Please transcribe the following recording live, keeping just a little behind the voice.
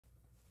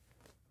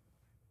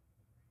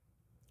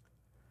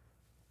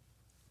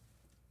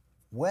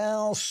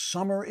Well,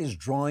 summer is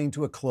drawing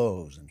to a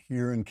close, and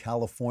here in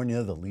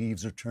California, the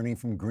leaves are turning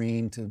from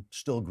green to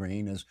still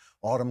green as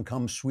autumn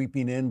comes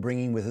sweeping in,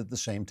 bringing with it the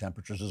same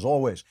temperatures as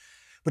always.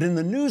 But in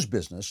the news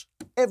business,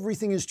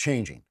 everything is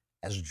changing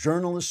as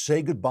journalists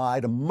say goodbye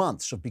to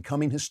months of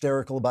becoming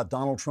hysterical about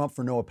Donald Trump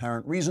for no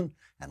apparent reason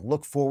and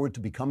look forward to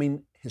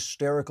becoming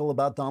hysterical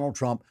about Donald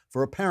Trump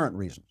for apparent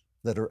reasons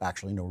that are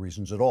actually no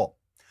reasons at all.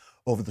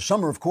 Over the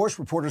summer, of course,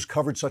 reporters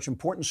covered such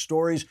important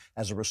stories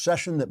as a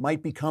recession that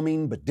might be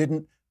coming but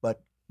didn't,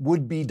 but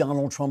would be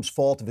Donald Trump's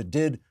fault if it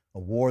did, a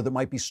war that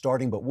might be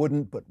starting but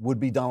wouldn't, but would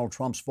be Donald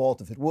Trump's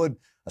fault if it would,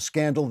 a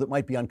scandal that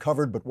might be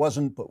uncovered but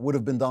wasn't, but would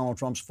have been Donald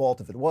Trump's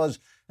fault if it was,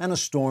 and a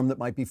storm that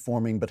might be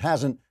forming but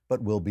hasn't,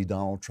 but will be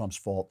Donald Trump's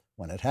fault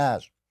when it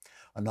has.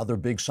 Another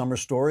big summer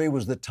story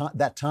was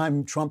that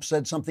time Trump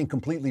said something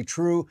completely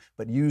true,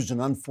 but used an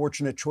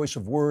unfortunate choice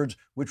of words,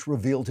 which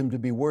revealed him to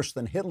be worse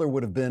than Hitler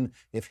would have been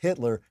if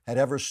Hitler had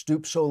ever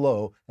stooped so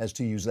low as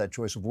to use that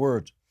choice of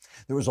words.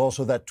 There was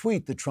also that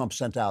tweet that Trump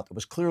sent out that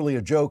was clearly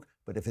a joke,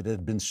 but if it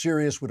had been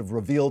serious, would have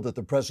revealed that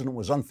the president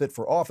was unfit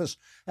for office.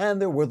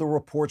 And there were the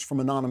reports from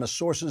anonymous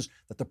sources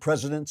that the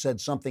president said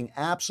something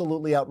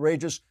absolutely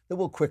outrageous that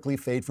will quickly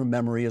fade from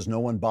memory as no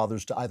one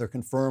bothers to either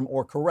confirm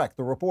or correct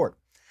the report.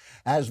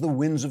 As the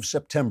winds of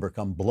September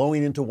come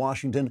blowing into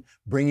Washington,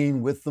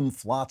 bringing with them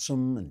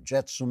flotsam and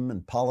jetsam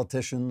and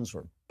politicians,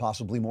 or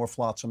possibly more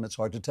flotsam, it's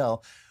hard to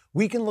tell,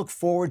 we can look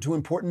forward to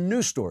important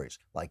news stories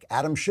like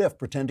Adam Schiff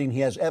pretending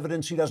he has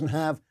evidence he doesn't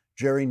have,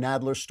 Jerry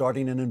Nadler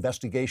starting an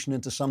investigation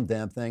into some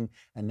damn thing,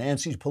 and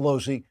Nancy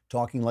Pelosi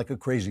talking like a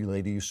crazy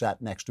lady you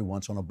sat next to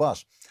once on a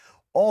bus,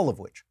 all of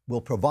which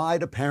will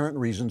provide apparent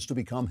reasons to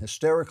become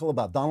hysterical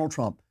about Donald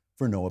Trump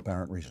for no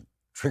apparent reason.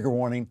 Trigger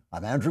warning,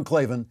 I'm Andrew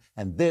Klavan,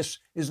 and this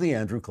is The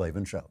Andrew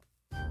Klavan Show.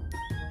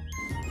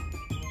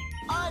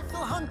 I feel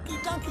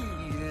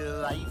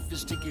hunky-dunky, life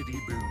is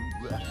tickety-boo.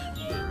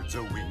 Birds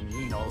are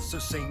winging, also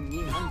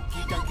singing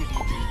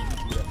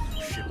hunky-dunky-doo.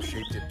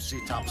 Ship-shaped,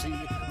 ipsy-topsy,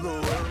 the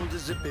world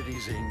is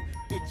zippity-zing.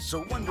 It's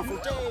a wonderful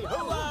day,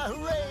 hurrah,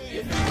 hooray!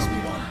 It makes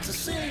me want to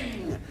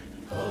sing.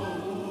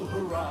 Oh,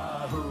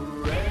 hurrah,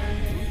 hooray!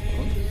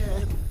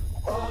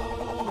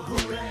 Oh,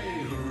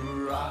 hooray,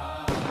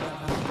 hurrah!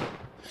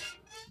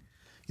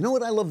 You know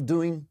what I love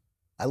doing?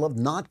 I love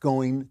not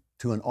going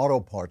to an auto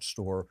parts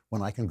store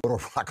when I can go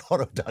to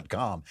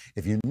rockauto.com.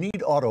 If you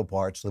need auto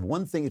parts, the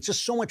one thing, it's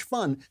just so much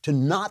fun to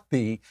not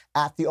be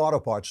at the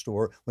auto parts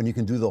store when you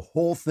can do the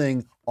whole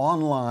thing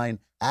online,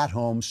 at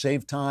home,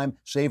 save time,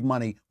 save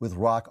money with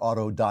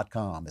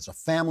rockauto.com. It's a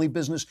family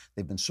business.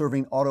 They've been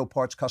serving auto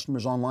parts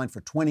customers online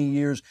for 20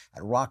 years.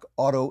 At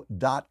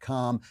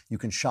rockauto.com, you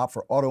can shop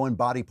for auto and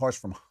body parts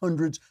from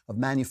hundreds of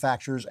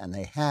manufacturers, and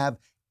they have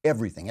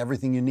everything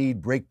you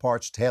need: brake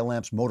parts, tail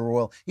lamps, motor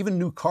oil, even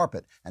new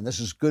carpet. And this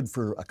is good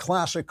for a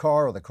classic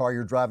car or the car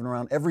you're driving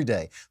around every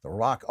day. The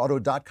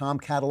rockauto.com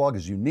catalog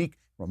is unique,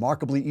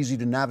 remarkably easy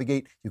to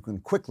navigate. You can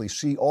quickly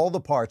see all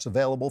the parts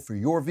available for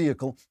your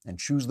vehicle and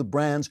choose the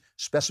brands,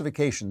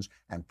 specifications,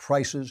 and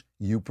prices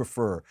you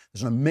prefer.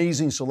 There's an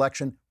amazing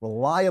selection,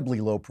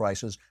 reliably low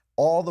prices,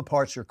 all the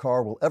parts your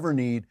car will ever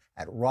need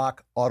at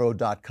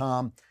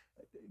rockauto.com.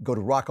 Go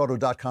to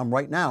rockauto.com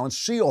right now and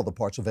see all the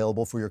parts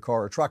available for your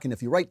car or truck. And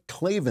if you write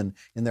Klavan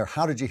in their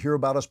How Did You Hear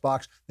About Us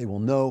box, they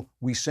will know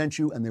we sent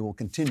you, and they will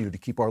continue to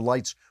keep our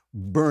lights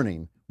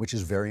burning, which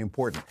is very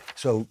important.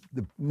 So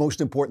the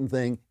most important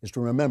thing is to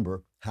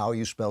remember how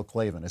you spell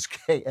Klavan. It's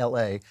Klavan.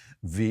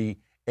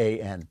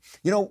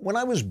 You know, when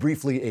I was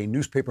briefly a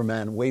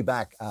newspaperman way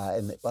back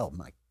oh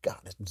my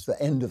God, it's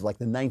the end of like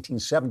the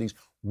 1970s,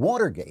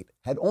 Watergate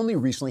had only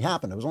recently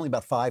happened. It was only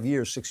about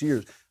 6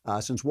 years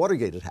since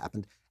Watergate had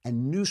happened.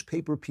 And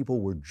newspaper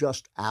people were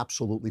just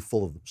absolutely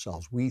full of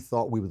themselves. We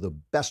thought we were the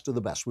best of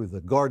the best. We were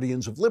the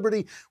guardians of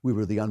liberty. We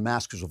were the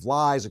unmaskers of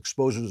lies,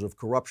 exposers of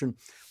corruption.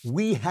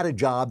 We had a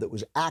job that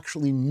was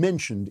actually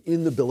mentioned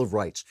in the Bill of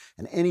Rights.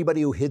 And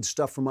anybody who hid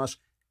stuff from us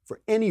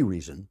for any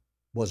reason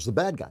was the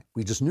bad guy.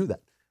 We just knew that.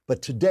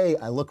 But today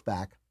I look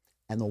back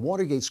and the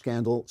Watergate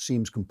scandal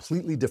seems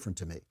completely different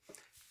to me.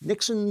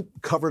 Nixon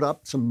covered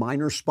up some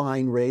minor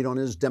spying raid on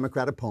his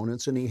Democrat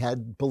opponents, and he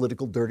had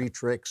political dirty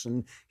tricks,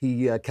 and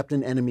he kept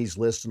an enemies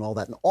list and all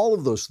that. And all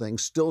of those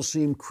things still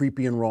seem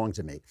creepy and wrong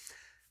to me.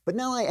 But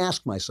now I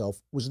ask myself,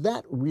 was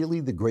that really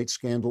the great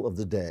scandal of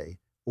the day?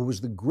 Or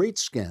was the great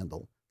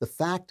scandal the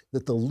fact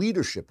that the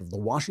leadership of the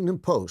Washington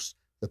Post,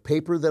 the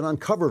paper that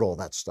uncovered all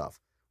that stuff,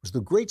 was the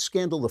great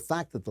scandal the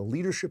fact that the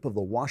leadership of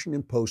the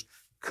Washington Post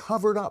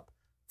covered up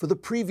for the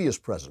previous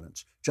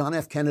presidents, John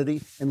F.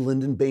 Kennedy and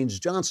Lyndon Baines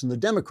Johnson, the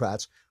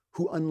Democrats,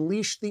 who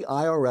unleashed the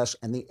IRS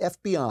and the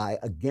FBI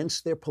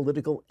against their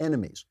political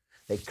enemies.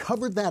 They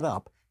covered that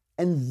up,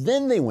 and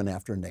then they went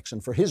after Nixon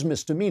for his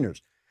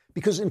misdemeanors.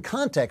 Because in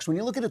context, when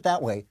you look at it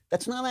that way,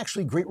 that's not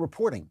actually great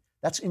reporting.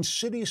 That's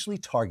insidiously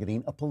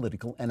targeting a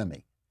political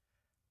enemy.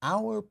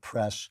 Our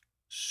press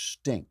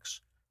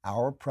stinks.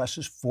 Our press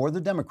is for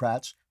the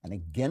Democrats and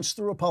against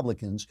the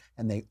Republicans,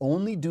 and they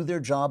only do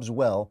their jobs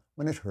well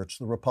when it hurts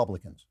the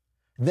Republicans.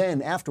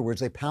 Then afterwards,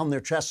 they pound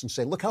their chests and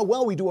say, look how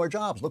well we do our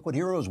jobs. Look what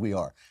heroes we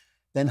are.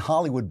 Then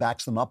Hollywood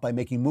backs them up by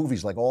making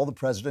movies like All the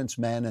President's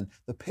Men and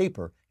The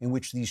Paper, in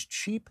which these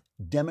cheap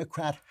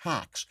Democrat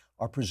hacks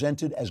are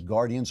presented as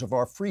guardians of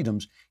our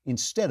freedoms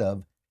instead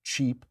of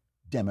cheap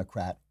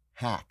Democrat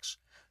hacks.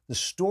 The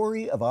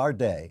story of our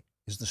day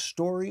is the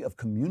story of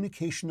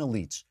communication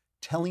elites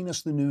telling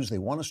us the news they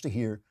want us to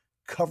hear,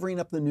 covering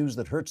up the news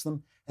that hurts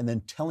them, and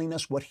then telling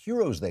us what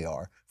heroes they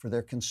are for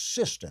their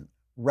consistent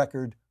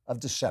record of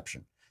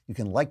deception. You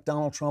can like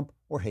Donald Trump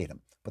or hate him,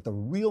 but the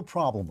real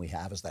problem we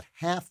have is that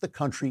half the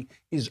country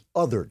is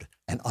othered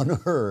and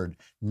unheard,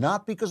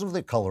 not because of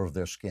the color of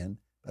their skin,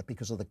 but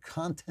because of the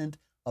content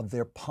of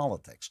their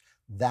politics.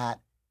 That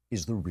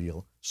is the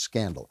real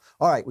scandal.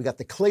 All right, we got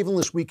the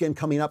Klavanless weekend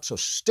coming up, so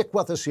stick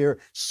with us here.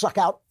 Suck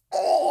out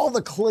all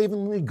the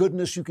Klavanly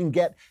goodness you can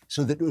get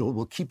so that it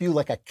will keep you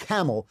like a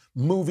camel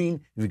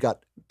moving. We've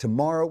got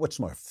tomorrow, what's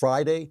tomorrow?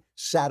 Friday,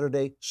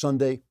 Saturday,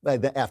 Sunday.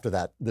 After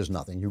that, there's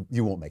nothing.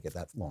 You won't make it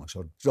that long,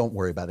 so don't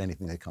worry about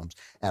anything that comes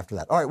after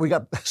that. All right, we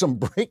got some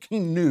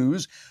breaking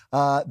news.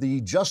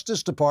 The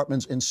Justice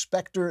Department's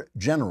Inspector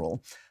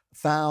General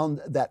found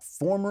that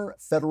former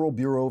Federal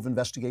Bureau of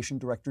Investigation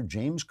Director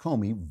James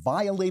Comey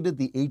violated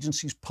the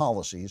agency's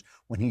policies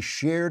when he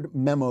shared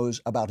memos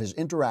about his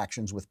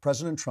interactions with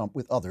President Trump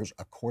with others,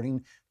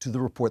 according to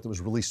the report that was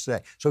released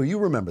today. So you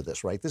remember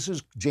this, right? This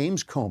is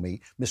James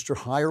Comey, Mr.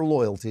 Higher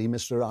Loyalty,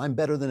 Mr. I'm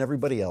better than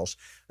everybody else,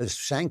 this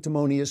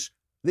sanctimonious.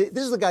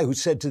 This is the guy who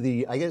said to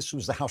the, I guess it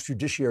was the House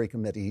Judiciary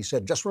Committee, he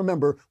said, just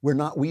remember, we're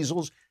not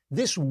weasels.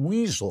 This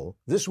weasel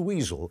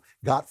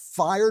got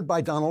fired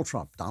by Donald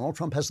Trump. Donald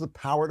Trump has the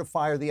power to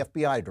fire the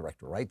FBI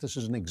director, right? This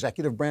is an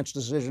executive branch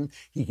decision.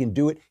 He can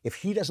do it. If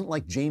he doesn't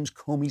like James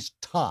Comey's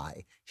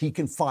tie, he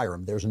can fire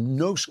him. That's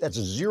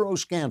a zero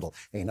scandal.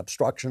 Ain't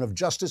obstruction of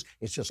justice.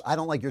 It's just, I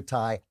don't like your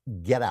tie.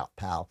 Get out,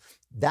 pal.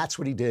 That's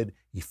what he did.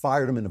 He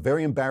fired him in a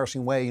very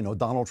embarrassing way. You know,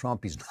 Donald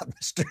Trump, he's not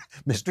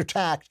Mr.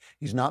 Tact.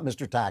 He's not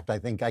Mr. Tact.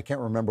 I can't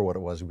remember what it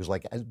was. It was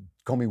like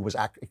Comey was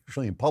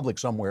actually in public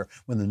somewhere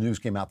when the news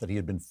came out that he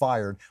had been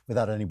fired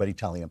without anybody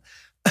telling him.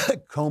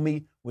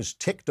 Comey was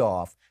ticked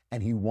off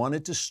and he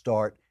wanted to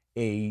start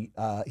he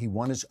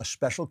wanted a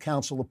special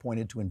counsel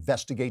appointed to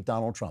investigate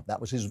Donald Trump. That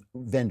was his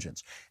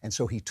vengeance. And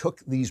so he took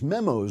these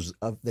memos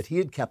that he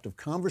had kept of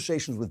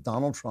conversations with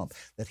Donald Trump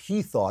that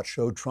he thought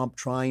showed Trump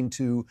trying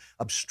to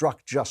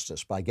obstruct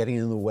justice by getting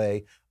in the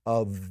way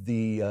of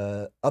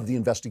the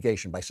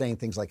investigation by saying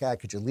things like,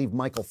 could you leave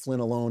Michael Flynn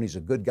alone? He's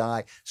a good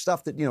guy.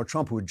 Stuff that,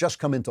 Trump, who had just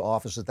come into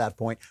office at that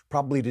point,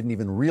 probably didn't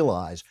even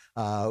realize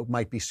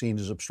might be seen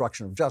as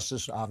obstruction of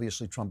justice.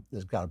 Obviously, Trump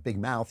has got a big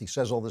mouth. He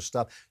says all this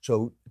stuff.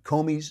 So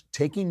Comey's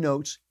taking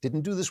notes,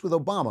 didn't do this with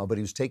Obama, but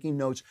he was taking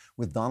notes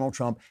with Donald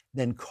Trump,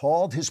 then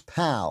called his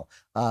pal.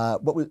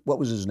 What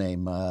was his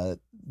name?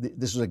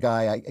 This is a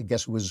guy, I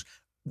guess, was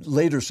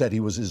later said he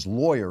was his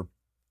lawyer.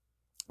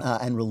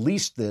 And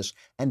released this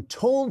and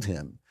told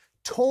him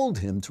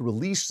to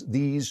release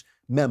these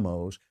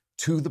memos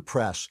to the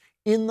press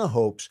in the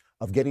hopes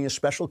of getting a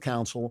special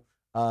counsel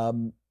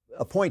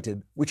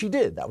appointed, which he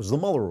did. That was the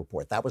Mueller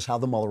report. That was how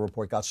the Mueller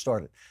report got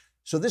started.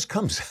 So this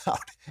comes out,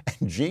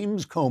 and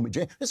James Comey,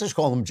 let's just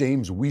call him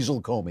James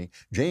Weasel Comey,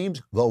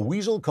 James the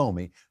Weasel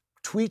Comey,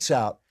 tweets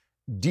out,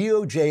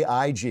 DOJ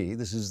IG,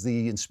 this is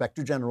the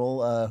Inspector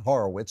General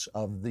Horowitz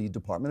of the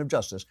Department of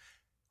Justice,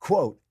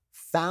 quote,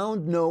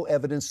 found no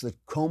evidence that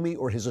Comey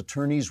or his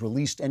attorneys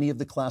released any of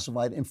the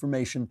classified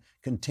information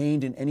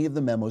contained in any of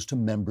the memos to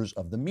members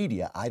of the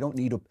media.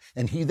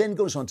 And he then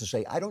goes on to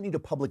say, I don't need a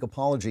public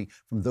apology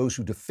from those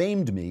who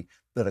defamed me,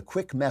 but a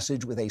quick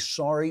message with a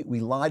sorry, we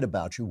lied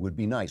about you would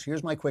be nice.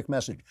 Here's my quick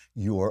message.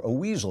 You're a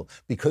weasel.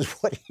 Because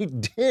what he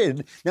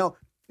did, now,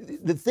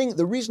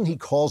 the reason he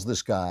calls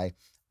this guy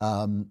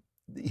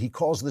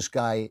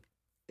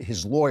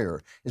his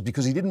lawyer is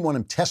because he didn't want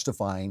him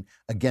testifying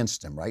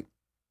against him, right?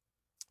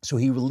 So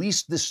he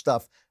released this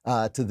stuff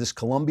to this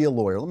Columbia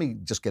lawyer. Let me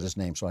just get his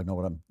name so I know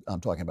what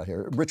I'm talking about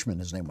here. Richmond,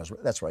 his name was.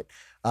 That's right.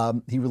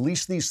 He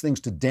released these things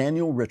to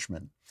Daniel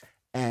Richmond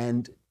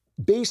and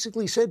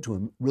basically said to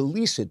him,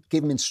 release it,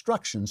 gave him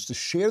instructions to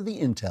share the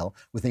intel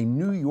with a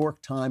New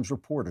York Times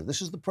reporter.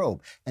 This is the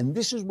probe. And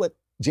this is what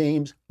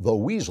James the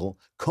Weasel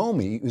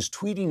Comey is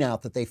tweeting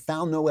out, that they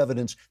found no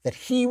evidence that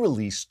he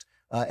released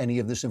any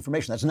of this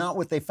information. That's not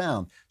what they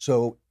found.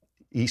 So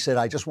he said,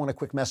 I just want a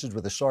quick message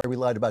with a sorry we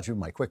lied about you.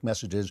 My quick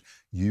message is,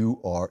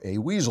 you are a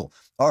weasel.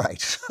 All right,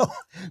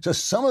 so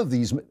some of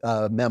these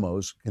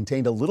memos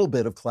contained a little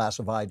bit of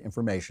classified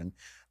information.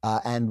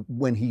 And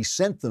when he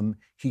sent them,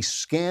 he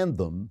scanned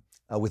them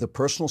with a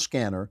personal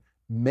scanner,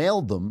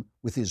 mailed them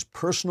with his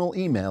personal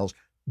emails,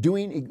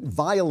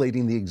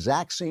 violating the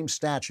exact same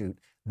statute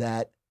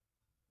that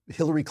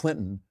Hillary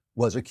Clinton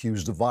was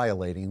accused of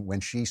violating when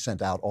she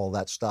sent out all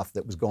that stuff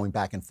that was going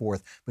back and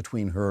forth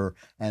between her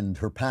and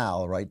her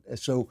pal, right?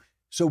 So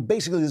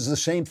basically, this is the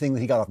same thing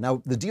that he got off.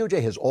 Now, the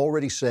DOJ has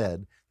already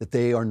said that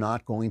they are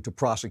not going to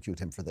prosecute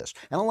him for this.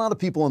 And a lot of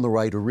people on the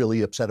right are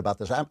really upset about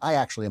this. I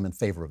actually am in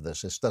favor of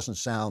this. This doesn't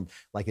sound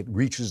like it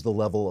reaches the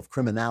level of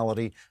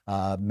criminality.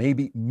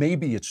 Maybe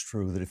it's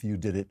true that if you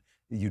did it,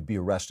 you'd be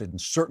arrested. And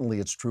certainly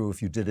it's true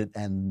if you did it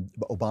and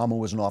Obama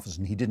was in office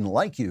and he didn't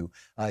like you,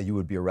 you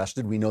would be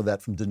arrested. We know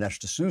that from Dinesh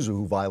D'Souza,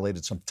 who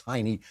violated some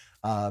tiny,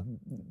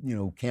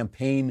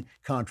 campaign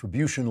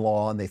contribution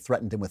law, and they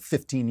threatened him with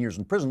 15 years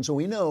in prison. So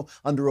we know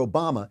under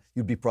Obama,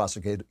 you'd be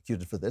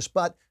prosecuted for this.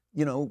 But,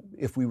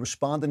 if we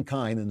respond in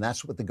kind, and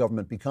that's what the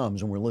government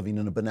becomes, and we're living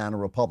in a banana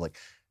republic,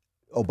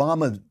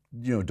 Obama,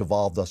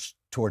 devolved us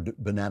toward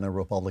banana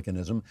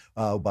republicanism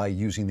by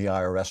using the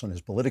IRS on his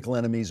political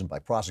enemies and by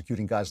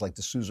prosecuting guys like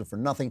D'Souza for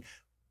nothing.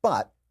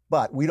 But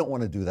we don't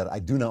want to do that. I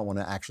do not want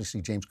to actually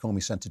see James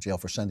Comey sent to jail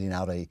for sending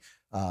out a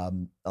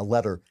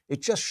letter.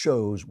 It just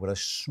shows what a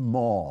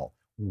small,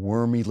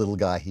 wormy little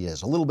guy he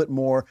is. A little bit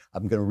more.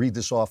 I'm going to read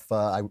this off.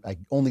 I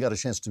only got a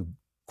chance to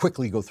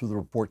quickly go through the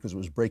report because it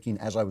was breaking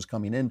as I was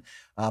coming in.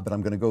 But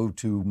I'm going to go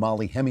to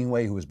Molly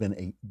Hemingway, who has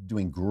been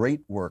doing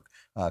great work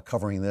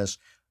covering this.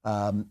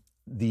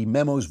 The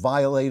memos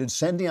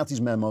sending out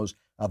these memos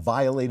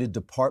violated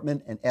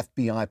department and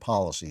FBI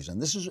policies.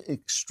 And this is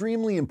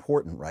extremely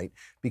important, right?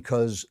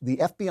 Because the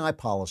FBI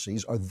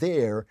policies are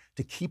there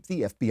to keep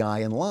the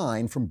FBI in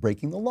line from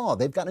breaking the law.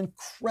 They've got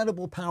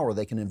incredible power.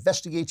 They can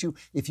investigate you.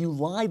 If you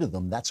lie to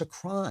them, that's a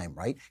crime,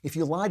 right? If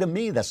you lie to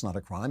me, that's not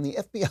a crime. The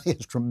FBI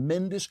has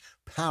tremendous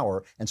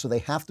power, and so they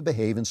have to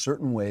behave in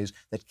certain ways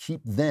that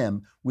keep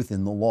them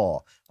within the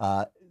law.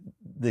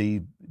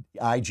 The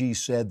IG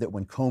said that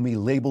when Comey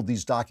labeled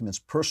these documents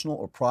personal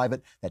or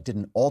private, that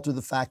didn't alter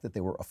the fact that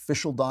they were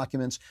official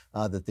documents,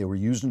 that they were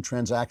used in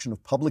transaction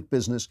of public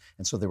business,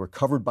 and so they were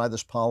covered by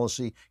this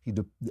policy.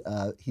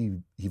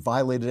 He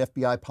violated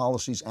FBI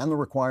policies and the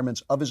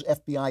requirements of his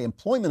FBI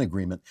employment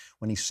agreement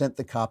when he sent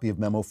the copy of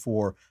Memo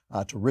 4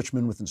 to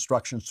Richmond with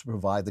instructions to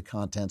provide the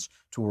contents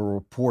to a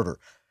reporter.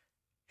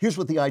 Here's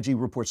what the IG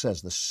report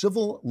says. The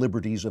civil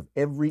liberties of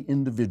every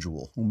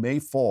individual who may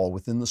fall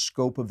within the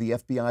scope of the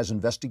FBI's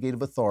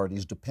investigative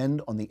authorities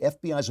depend on the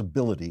FBI's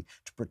ability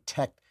to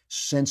protect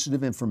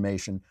sensitive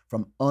information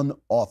from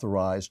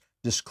unauthorized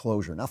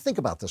disclosure. Now think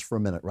about this for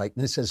a minute, right?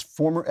 And it says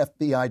former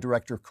FBI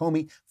Director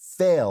Comey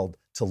failed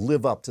to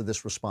live up to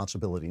this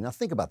responsibility. Now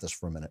think about this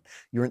for a minute.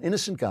 You're an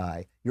innocent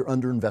guy, you're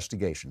under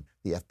investigation.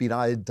 The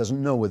FBI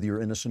doesn't know whether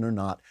you're innocent or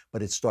not,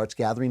 but it starts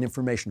gathering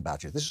information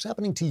about you. This is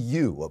happening to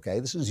you, okay?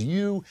 This is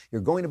you're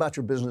going about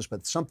your business,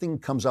 but something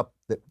comes up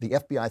that the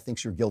FBI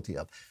thinks you're guilty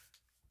of.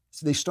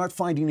 So they start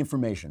finding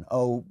information.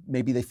 Oh,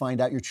 maybe they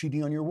find out you're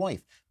cheating on your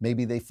wife.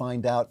 Maybe they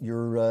find out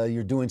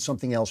you're doing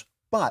something else,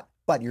 but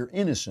you're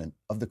innocent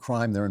of the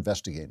crime they're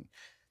investigating.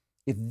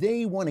 If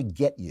they want to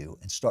get you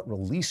and start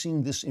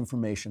releasing this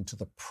information to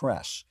the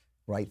press,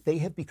 right, they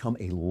have become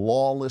a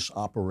lawless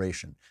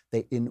operation.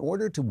 In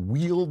order to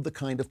wield the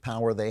kind of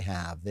power they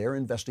have, their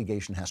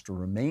investigation has to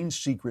remain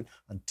secret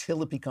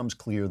until it becomes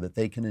clear that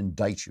they can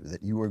indict you,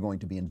 that you are going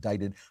to be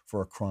indicted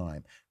for a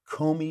crime.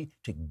 Comey,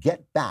 to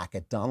get back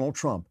at Donald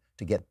Trump,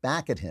 to get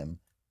back at him,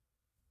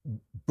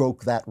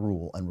 broke that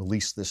rule and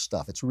released this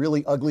stuff. It's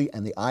really ugly,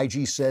 and the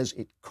IG says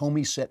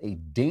Comey set a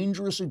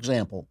dangerous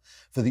example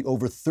for the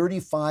over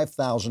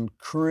 35,000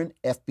 current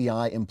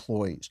FBI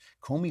employees.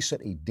 Comey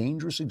set a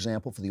dangerous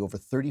example for the over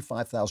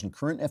 35,000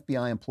 current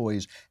FBI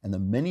employees and the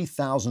many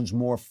thousands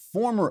more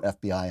former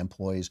FBI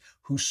employees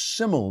who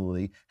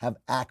similarly have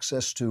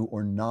access to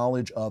or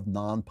knowledge of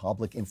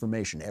non-public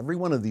information. Every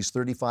one of these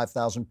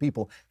 35,000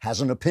 people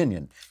has an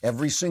opinion.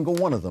 Every single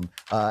one of them,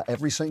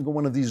 every single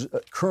one of these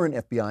current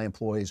FBI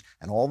employees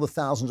and all the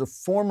thousands of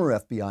former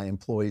FBI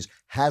employees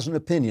has an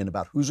opinion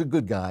about who's a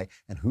good guy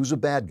and who's a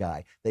bad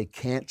guy. They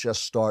can't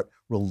just start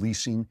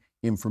releasing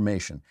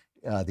information.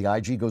 The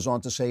IG goes on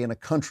to say, in a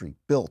country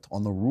built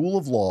on the rule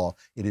of law,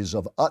 it is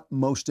of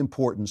utmost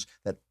importance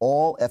that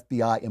all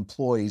FBI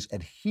employees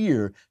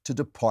adhere to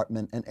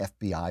department and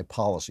FBI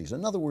policies.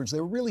 In other words,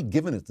 they're really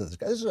giving it to this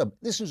guy.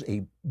 This is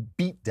a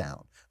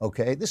beatdown,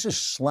 okay? This is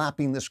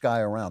slapping this guy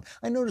around.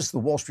 I noticed the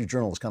Wall Street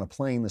Journal is kind of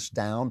playing this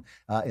down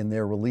in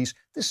their release.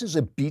 This is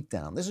a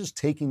beatdown. This is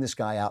taking this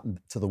guy out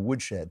to the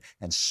woodshed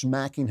and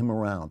smacking him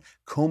around.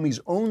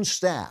 Comey's own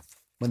staff,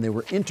 when they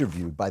were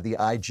interviewed by the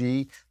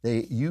IG,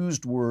 they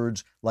used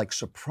words like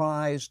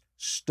surprised,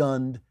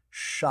 stunned,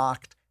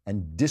 shocked,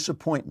 and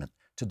disappointment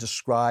to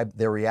describe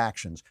their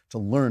reactions to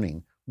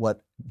learning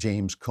what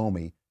James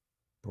Comey,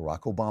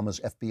 Barack Obama's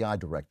FBI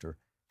director,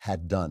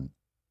 had done.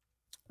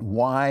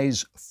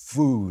 Wise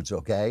Foods,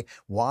 okay?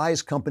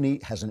 Wise Company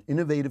has an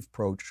innovative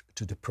approach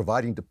to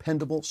providing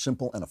dependable,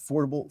 simple, and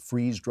affordable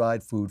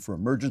freeze-dried food for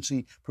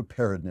emergency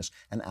preparedness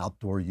and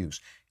outdoor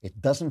use. It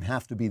doesn't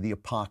have to be the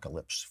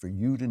apocalypse for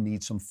you to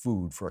need some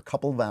food for a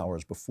couple of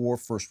hours before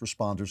first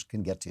responders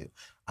can get to you.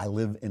 I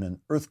live in an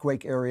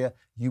earthquake area.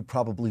 You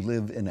probably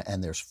live in,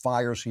 and there's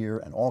fires here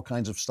and all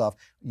kinds of stuff.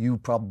 You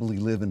probably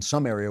live in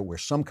some area where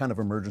some kind of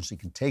emergency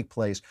can take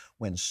place.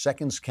 When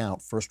seconds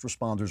count, first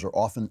responders are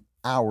often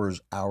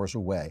hours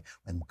away.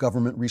 When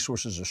government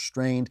resources are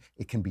strained,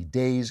 it can be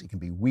days, it can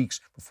be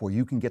weeks before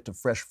you can get to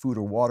fresh food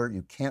or water.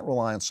 You can't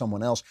rely on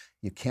someone else.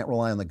 You can't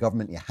rely on the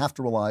government. You have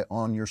to rely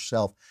on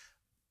yourself.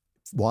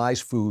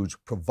 Wise Foods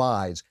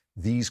provides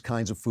these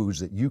kinds of foods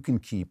that you can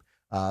keep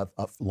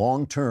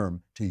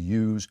long-term to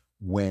use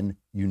when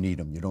you need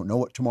them. You don't know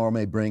what tomorrow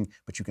may bring,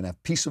 but you can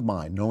have peace of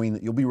mind knowing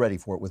that you'll be ready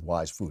for it with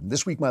Wise Food. And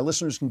this week, my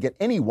listeners can get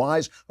any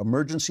Wise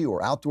emergency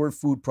or outdoor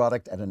food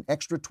product at an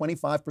extra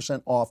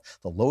 25% off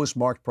the lowest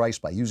marked price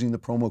by using the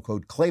promo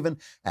code Klavan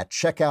at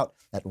checkout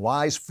at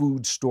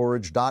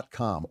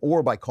wisefoodstorage.com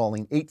or by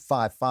calling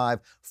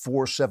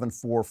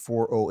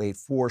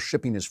 855-474-4084.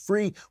 Shipping is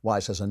free.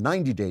 Wise has a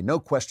 90-day, no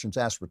questions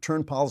asked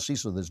return policy,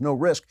 so there's no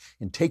risk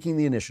in taking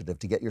the initiative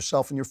to get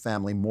yourself and your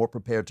family more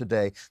prepared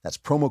today. That's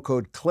promo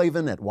code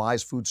Klavan at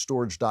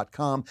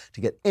wisefoodstorage.com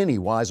to get any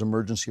Wise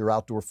emergency or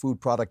outdoor food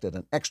product at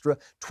an extra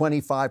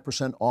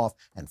 25% off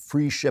and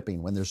free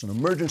shipping. When there's an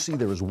emergency,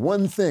 there is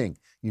one thing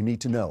you need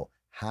to know.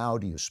 How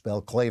do you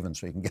spell Klavan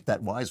so you can get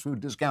that Wise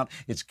Food discount?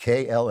 It's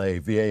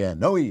Klavan.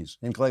 No E's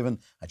in Klavan.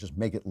 I just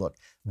make it look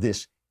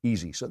this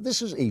easy. So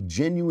this is a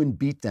genuine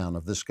beatdown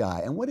of this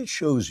guy. And what it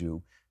shows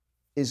you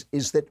is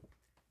that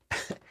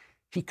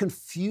he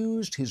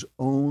confused his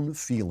own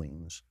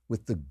feelings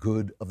with the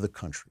good of the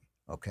country.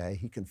 Okay?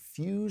 He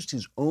confused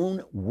his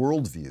own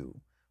worldview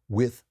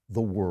with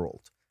the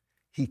world.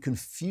 He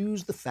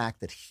confused the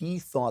fact that he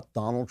thought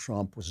Donald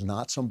Trump was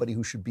not somebody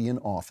who should be in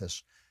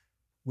office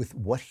with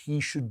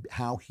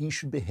how he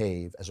should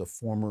behave as a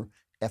former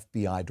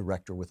FBI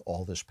director with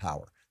all this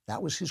power.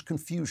 That was his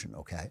confusion,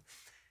 okay?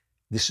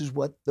 This is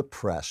what the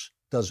press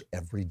does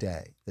every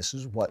day. This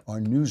is what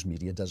our news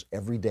media does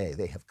every day.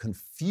 They have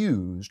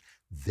confused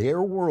their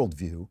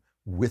worldview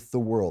with the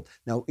world.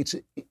 Now, it's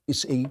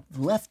a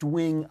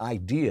left-wing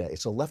idea.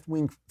 It's a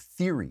left-wing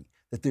theory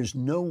that there's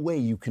no way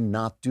you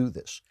cannot do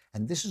this.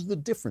 And this is the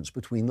difference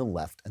between the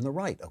left and the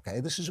right, okay?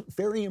 This is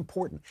very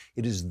important.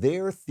 It is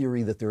their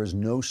theory that there is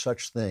no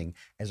such thing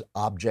as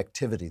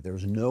objectivity. There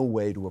is no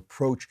way to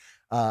approach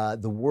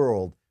the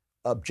world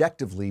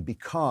objectively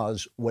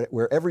because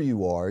wherever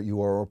you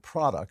are a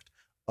product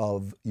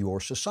of your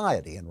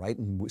society,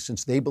 and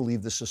since they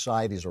believe the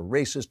society is a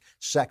racist,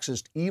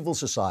 sexist, evil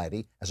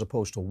society, as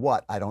opposed to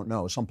what? I don't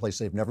know, someplace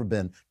they've never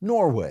been.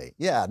 Norway.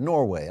 Yeah,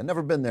 Norway. I've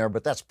never been there,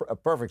 but that's a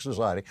perfect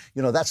society.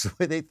 You know, that's the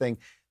way they think.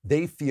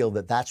 They feel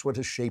that that's what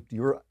has shaped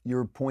your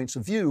points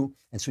of view,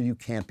 and so you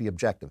can't be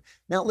objective.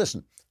 Now,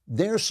 listen,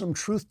 there's some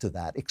truth to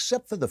that,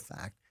 except for the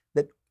fact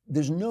that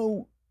there's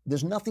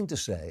nothing to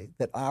say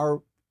that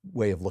our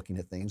way of looking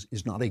at things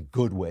is not a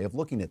good way of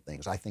looking at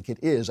things. I think it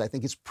is. I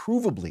think it's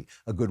provably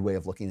a good way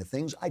of looking at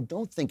things. I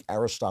don't think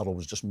Aristotle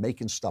was just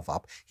making stuff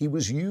up. He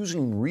was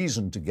using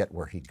reason to get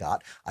where he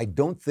got. I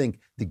don't think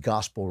the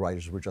gospel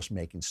writers were just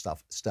making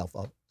stuff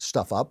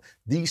up.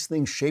 These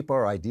things shape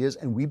our ideas,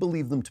 and we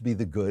believe them to be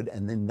the good.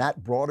 And in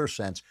that broader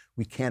sense,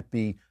 we can't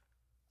be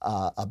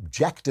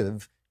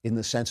objective in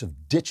the sense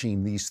of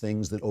ditching these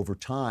things that over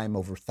time,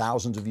 over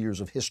thousands of years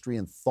of history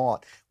and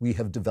thought, we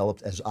have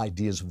developed as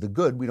ideas of the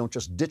good. We don't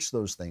just ditch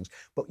those things,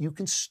 but you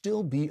can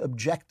still be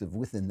objective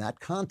within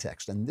that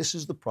context. And this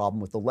is the problem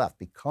with the left,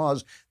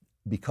 because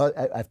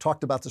I've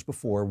talked about this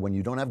before, when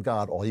you don't have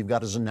God, all you've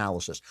got is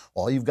analysis.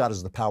 All you've got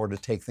is the power to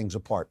take things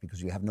apart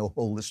because you have no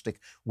holistic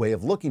way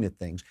of looking at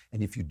things.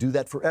 And if you do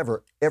that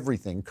forever,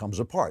 everything comes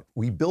apart.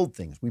 We build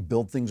things. We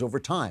build things over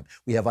time.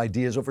 We have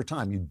ideas over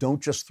time. You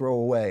don't just throw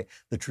away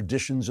the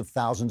traditions of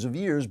thousands of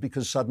years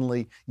because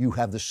suddenly you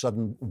have this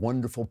sudden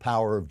wonderful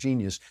power of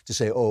genius to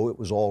say, oh, it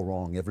was all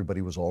wrong.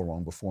 Everybody was all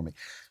wrong before me.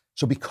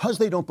 So because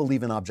they don't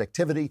believe in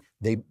objectivity,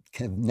 they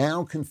have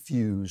now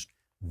confused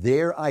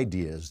their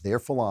ideas, their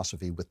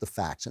philosophy with the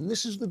facts. And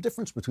this is the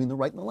difference between the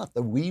right and the left.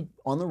 That we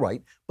on the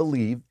right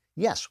believe,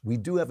 yes, we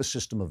do have a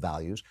system of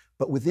values,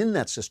 but within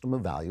that system of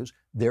values,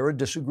 there are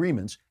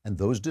disagreements, and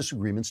those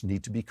disagreements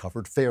need to be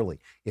covered fairly.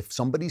 If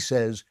somebody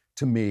says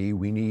to me,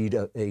 we need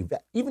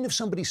even if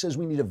somebody says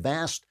we need a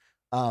vast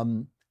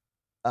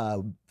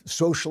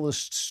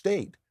socialist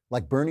state,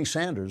 like Bernie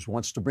Sanders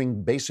wants to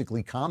bring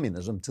basically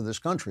communism to this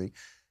country,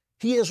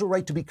 he has a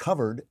right to be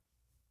covered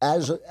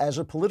as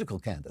a political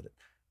candidate.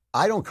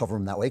 I don't cover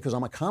him that way because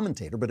I'm a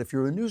commentator, but if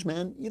you're a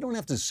newsman, you don't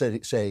have to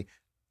say,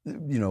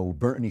 you know,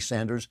 Bernie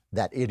Sanders,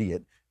 that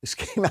idiot,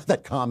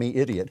 that commie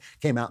idiot,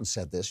 came out and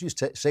said this. You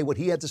say what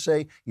he had to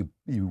say,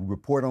 you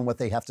report on what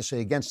they have to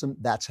say against him.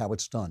 That's how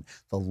it's done.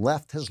 The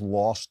left has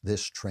lost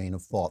this train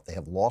of thought. They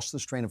have lost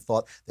this train of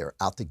thought. They're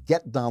out to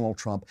get Donald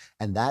Trump,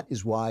 and that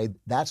is why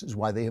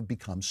they have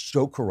become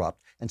so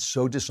corrupt and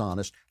so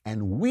dishonest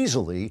and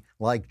weaselly,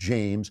 like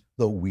James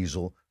the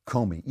Weasel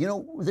Comey. You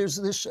know,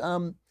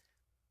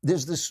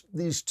 there's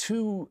these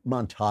two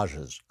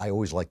montages I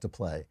always like to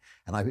play,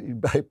 and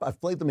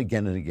I've played them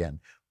again and again,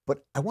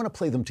 but I want to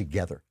play them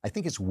together. I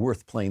think it's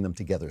worth playing them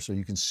together so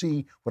you can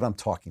see what I'm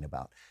talking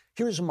about.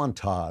 Here's a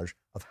montage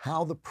of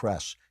how the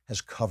press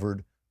has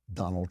covered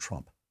Donald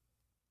Trump.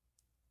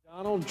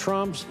 Donald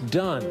Trump's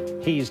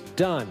done. He's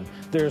done.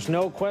 There's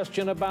no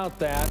question about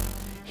that.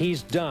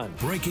 He's done.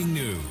 Breaking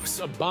news.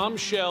 A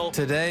bombshell.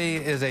 Today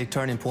is a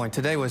turning point.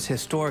 Today was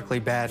historically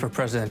bad for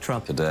President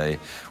Trump. Today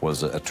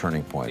was a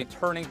turning point. A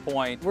turning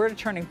point. We're at a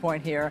turning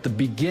point here. The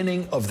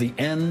beginning of the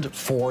end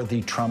for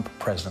the Trump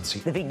presidency.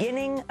 The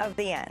beginning of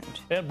the end.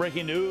 And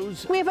breaking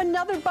news. We have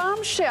another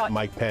bombshell.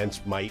 Mike Pence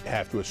might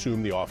have to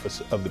assume the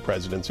office of the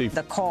presidency.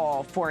 The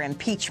call for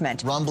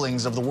impeachment.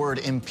 Rumblings of the word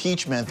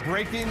impeachment.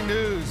 Breaking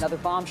news. Another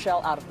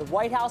bombshell out of the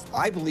White House.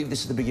 I believe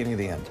this is the beginning of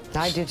the end.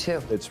 I do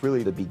too. It's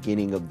really the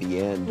beginning of the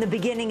end. The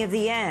beginning of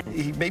the end.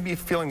 He may be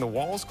feeling the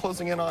walls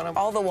closing in on him.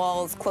 All the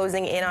walls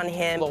closing in on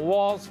him. The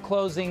walls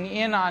closing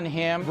in on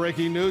him.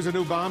 Breaking news, a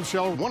new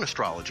bombshell. One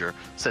astrologer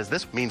says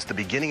this means the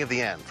beginning of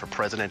the end for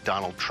President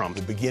Donald Trump.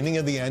 The beginning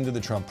of the end of the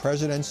Trump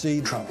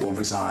presidency. Trump will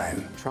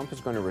resign. Trump is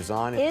going to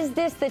resign. Is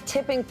this the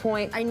tipping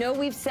point? I know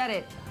we've said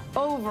it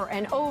over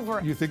and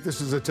over. You think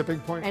this is a tipping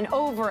point? And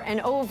over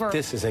and over.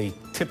 This is a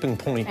tipping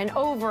point. And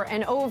over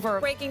and over.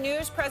 Breaking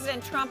news,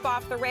 President Trump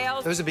off the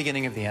rails. It was the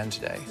beginning of the end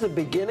today. The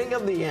beginning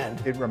of the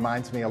end. It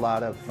reminds me a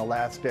lot of the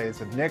last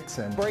days of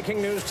Nixon.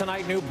 Breaking news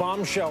tonight, new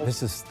bombshell.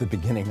 This is the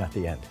beginning of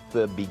the end.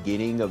 The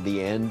beginning of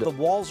the end. The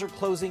walls are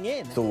closing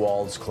in. The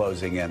walls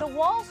closing in. The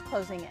wall's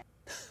closing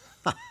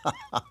in.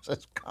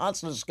 It's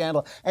constant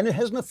scandal. And it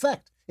has an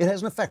effect. It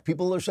has an effect.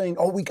 People are saying,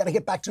 oh, we got to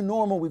get back to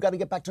normal. We've got to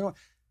get back to normal.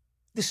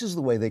 This is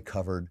the way they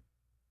covered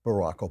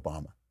Barack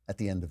Obama at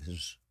the end of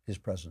his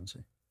presidency.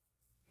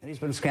 And he's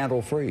been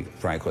scandal-free,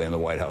 frankly, in the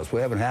White House. We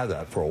haven't had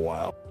that for a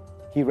while.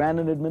 He ran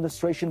an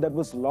administration that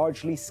was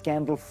largely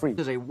scandal-free.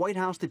 There's a White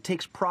House that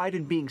takes pride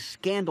in being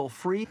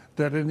scandal-free.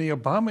 That in the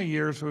Obama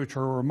years, which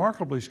are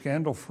remarkably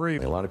scandal-free.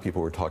 A lot of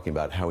people were talking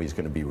about how he's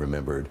going to be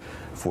remembered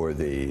for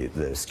the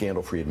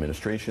scandal-free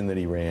administration that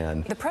he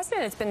ran. The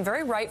president has been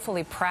very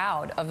rightfully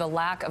proud of the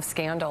lack of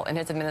scandal in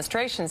his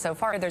administration so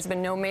far. There's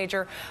been no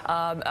major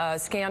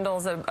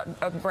scandals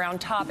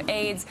around top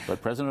aides. But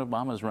President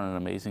Obama has run an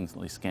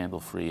amazingly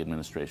scandal-free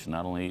administration.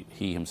 Not only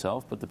he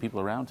himself, but the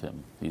people around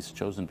him. He's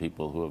chosen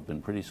people who have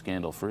been pretty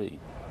scandal-free.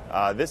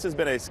 This has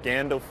been a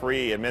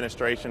scandal-free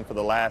administration for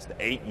the last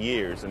 8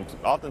 years, and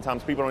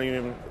oftentimes people don't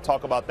even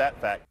talk about that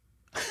fact.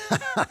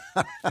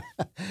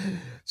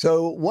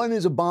 So one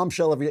is a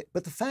bombshell every day,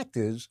 but the fact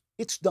is,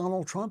 it's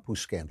Donald Trump who's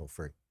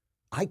scandal-free.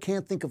 I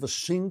can't think of a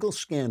single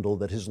scandal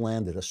that has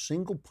landed, a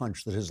single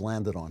punch that has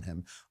landed on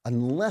him,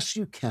 unless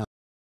you count.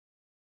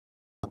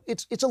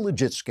 It's a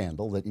legit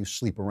scandal that you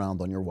sleep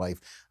around on your wife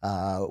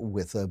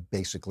with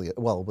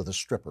with a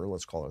stripper,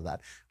 let's call her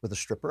that, with a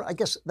stripper. I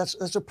guess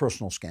that's a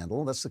personal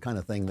scandal. That's the kind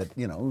of thing that,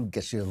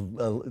 gets you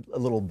a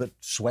little bit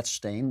sweat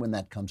stain when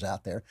that comes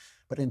out there.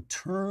 But in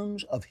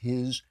terms of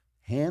his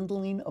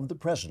handling of the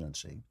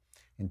presidency,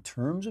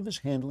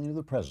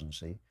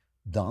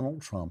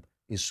 Donald Trump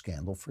is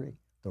scandal-free.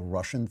 The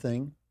Russian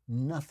thing,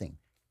 nothing.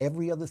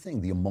 Every other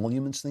thing, the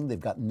emoluments thing, they've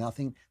got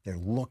nothing. They're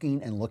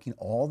looking and looking.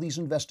 All these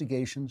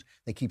investigations,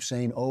 they keep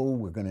saying, oh,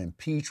 we're going to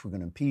impeach, we're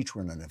going to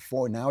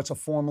enforce. Now it's a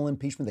formal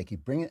impeachment. They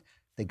keep bringing it.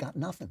 They got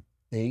nothing.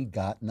 They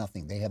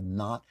have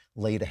not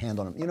laid a hand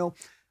on him.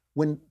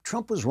 When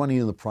Trump was running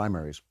in the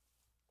primaries,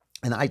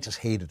 and I just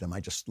hated him.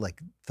 I just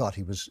thought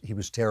he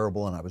was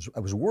terrible, and I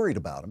was worried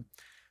about him.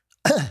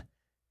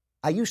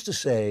 I used to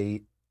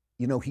say,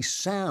 he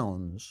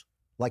sounds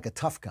like a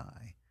tough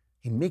guy.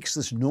 He makes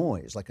this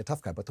noise like a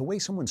tough guy, but the way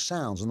someone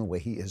sounds and the way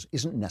he is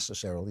isn't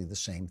necessarily the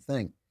same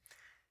thing,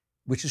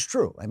 which is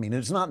true. I mean,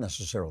 it's not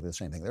necessarily the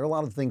same thing. There are a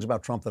lot of things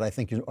about Trump that I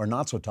think are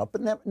not so tough,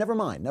 but never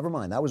mind.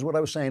 That was what I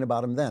was saying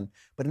about him then.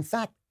 But in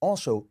fact,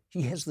 also,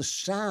 he has the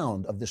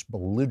sound of this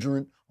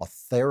belligerent,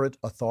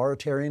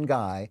 authoritarian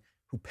guy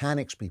who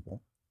panics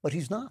people, but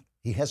he's not.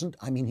 He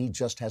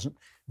just hasn't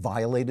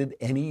violated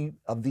any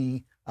of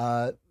the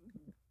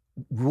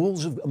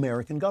rules of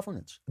American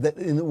governance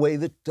in the way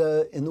that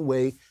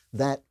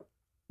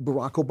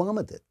Barack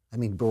Obama did. I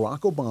mean,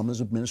 Barack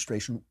Obama's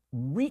administration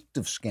reeked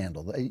of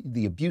scandal.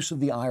 The abuse of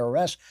the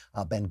IRS,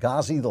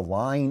 Benghazi, the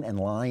lying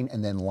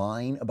and then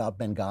lying about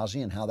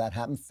Benghazi and how that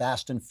happened,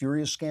 Fast and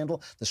Furious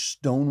scandal, the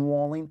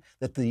stonewalling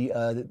that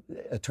the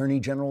Attorney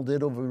General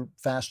did over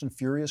Fast and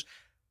Furious,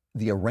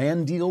 the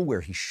Iran deal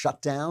where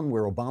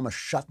Obama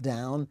shut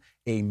down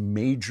a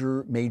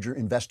major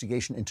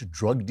investigation into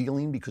drug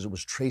dealing because it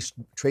was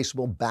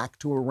traceable back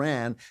to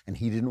Iran, and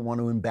he didn't want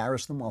to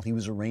embarrass them while he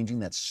was arranging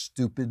that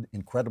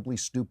incredibly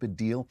stupid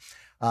deal.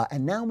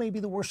 And now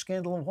maybe the worst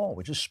scandal of all,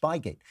 which is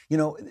Spygate.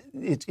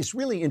 It's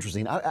really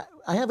interesting. I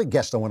have a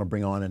guest I want to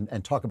bring on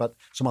and talk about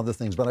some other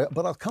things,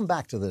 but I'll come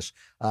back to this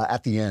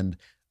at the end,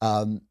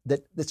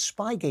 that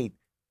Spygate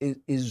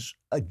is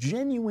a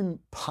genuine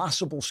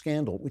possible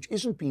scandal, which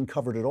isn't being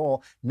covered at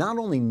all, not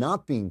only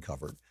not being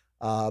covered,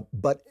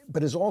 but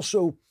is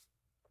also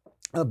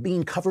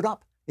being covered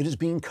up. It is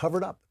being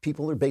covered up.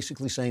 People are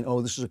basically saying, oh,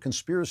 this is a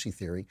conspiracy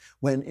theory,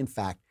 when in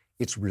fact,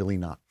 it's really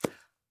not.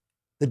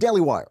 The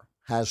Daily Wire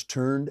has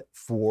turned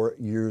 4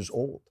 years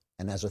old.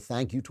 And as a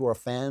thank you to our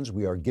fans,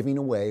 we are giving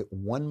away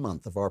 1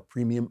 month of our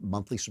premium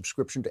monthly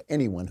subscription to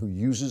anyone who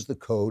uses the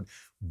code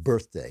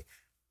BIRTHDAY.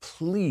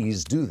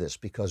 Please do this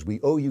because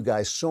we owe you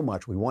guys so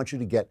much. We want you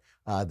to get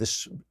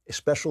this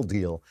special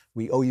deal.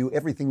 We owe you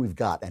everything we've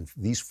got. And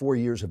these 4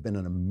 years have been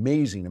an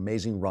amazing,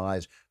 amazing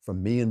rise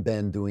from me and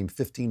Ben doing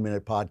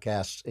 15-minute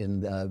podcasts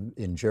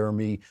in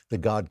Jeremy the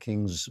God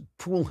King's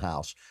pool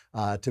house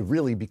to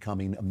really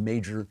becoming a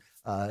major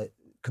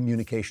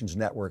communications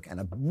network and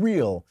a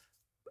real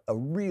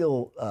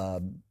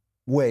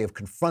way of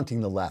confronting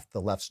the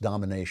left's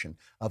domination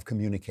of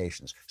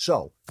communications.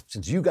 So,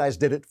 since you guys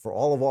did it for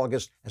all of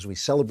August, as we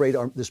celebrate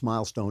this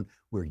milestone,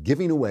 we're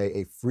giving away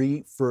a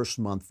free first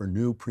month for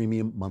new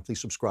premium monthly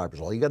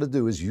subscribers. All you got to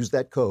do is use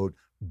that code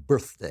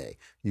BIRTHDAY.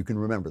 You can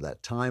remember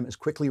that time is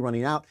quickly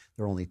running out.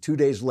 There are only 2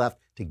 days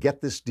left to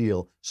get this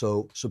deal,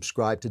 so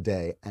subscribe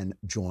today and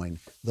join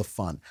the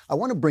fun. I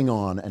want to bring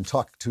on and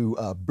talk to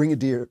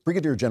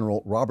Brigadier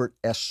General Robert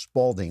S.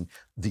 Spalding,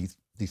 the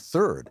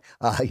third.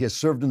 He has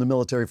served in the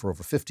military for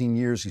over 15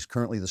 years. He's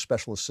currently the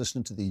Special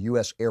Assistant to the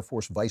U.S. Air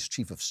Force Vice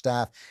Chief of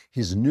Staff.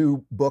 His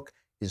new book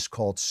is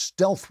called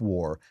Stealth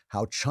War: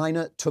 How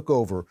China Took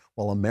Over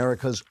While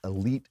America's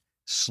Elite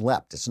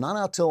Slept. It's not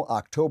out till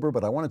October,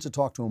 but I wanted to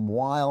talk to him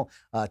while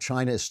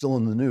China is still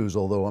in the news,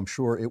 although I'm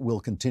sure it will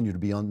continue to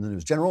be on the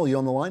news. General, are you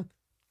on the line?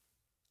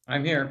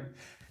 I'm here.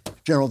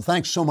 General,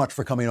 thanks so much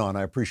for coming on.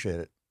 I appreciate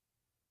it.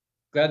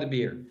 Glad to be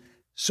here.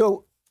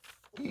 So,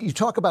 you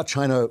talk about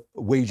China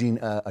waging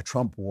a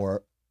Trump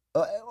war.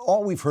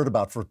 All we've heard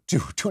about for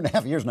two and a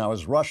half years now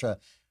is Russia.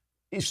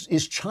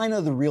 Is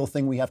China the real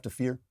thing we have to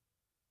fear?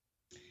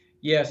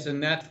 Yes,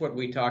 and that's what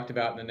we talked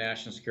about in the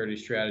national security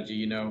strategy.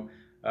 You know,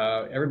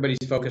 everybody's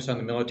focused on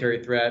the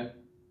military threat,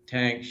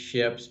 tanks,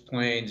 ships,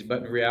 planes,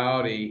 but in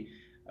reality,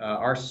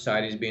 our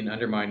society is being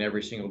undermined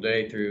every single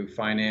day through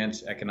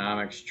finance,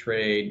 economics,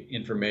 trade,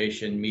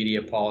 information,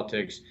 media,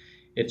 politics.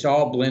 It's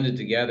all blended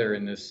together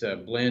in this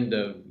blend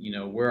of, you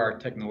know, where our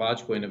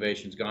technological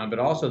innovation's gone, but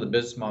also the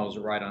business models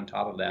are right on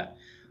top of that.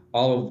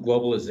 All of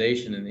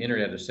globalization and the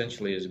internet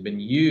essentially has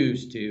been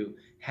used to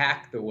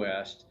hack the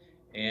West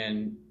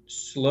and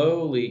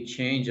slowly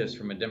change us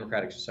from a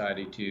democratic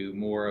society to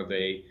more of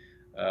a,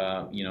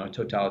 a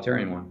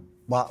totalitarian one.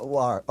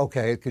 Well,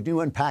 okay. Could you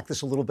unpack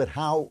this a little bit?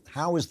 How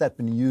has that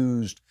been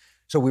used?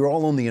 So we're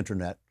all on the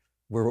internet.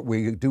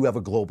 We do have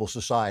a global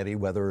society,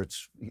 whether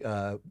it's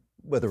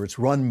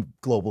run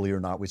globally or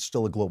not, we're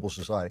still a global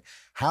society.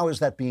 How is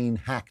that being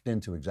hacked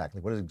into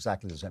exactly? What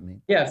exactly does that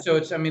mean? Yeah, so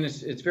it's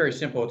very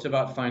simple. It's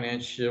about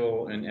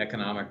financial and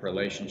economic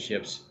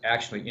relationships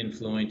actually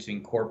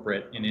influencing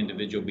corporate and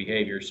individual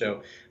behavior.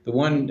 So the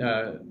one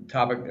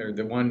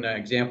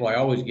example I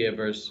always give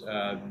is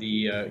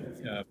the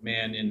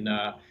man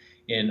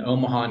in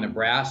Omaha,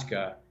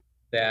 Nebraska,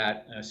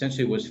 that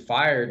essentially was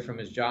fired from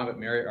his job at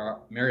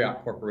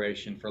Marriott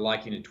Corporation for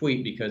liking a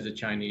tweet because the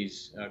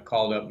Chinese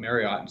called up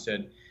Marriott and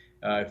said,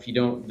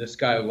 this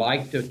guy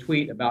liked a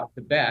tweet about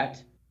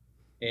Tibet,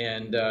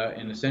 and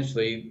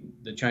essentially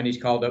the Chinese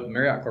called up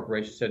Marriott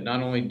Corporation and said,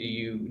 not only do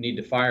you need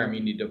to fire him, you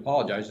need to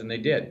apologize, and they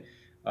did.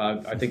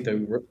 I think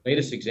the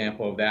latest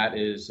example of that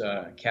is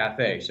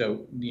Cathay.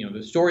 So, you know,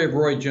 the story of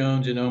Roy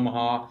Jones in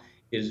Omaha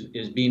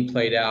is being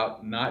played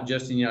out not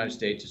just in the United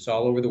States, it's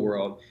all over the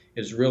world.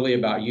 Is really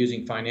about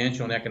using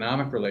financial and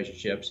economic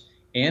relationships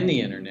and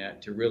the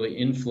internet to really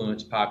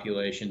influence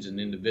populations and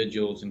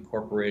individuals and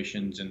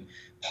corporations and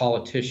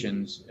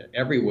politicians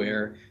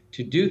everywhere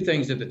to do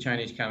things that the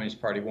Chinese Communist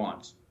Party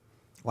wants.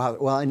 Wow.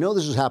 Well, I know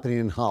this is happening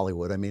in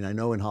Hollywood. I mean, I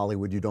know in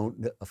Hollywood you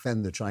don't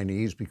offend the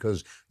Chinese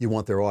because you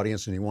want their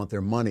audience and you want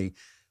their money.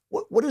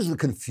 What is the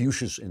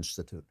Confucius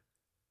Institute?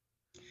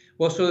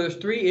 Well, so there's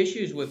three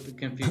issues with the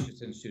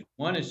Confucius Institute.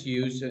 One is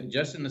used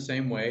just in the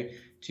same way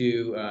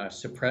to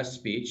suppress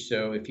speech.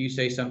 So if you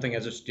say something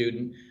as a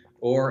student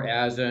or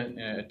as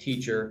a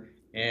teacher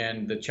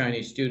and the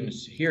Chinese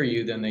students hear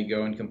you, then they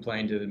go and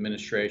complain to the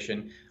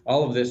administration.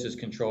 All of this is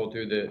controlled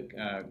through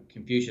the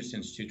Confucius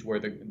Institute, where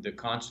the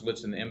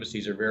consulates and the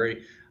embassies are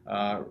very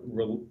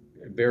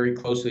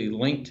closely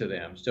linked to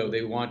them. So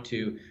they want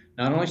to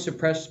not only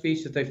suppress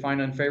speech that they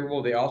find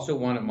unfavorable, they also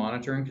want to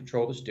monitor and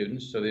control the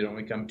students so they don't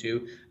become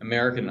too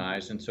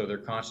Americanized. And so they're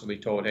constantly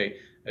told, hey,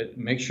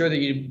 make sure that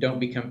you don't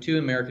become too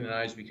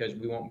Americanized because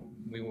you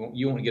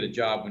won't get a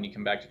job when you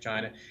come back to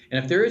China.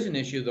 And if there is an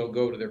issue, they'll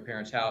go to their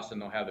parents' house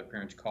and they'll have their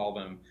parents call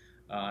them,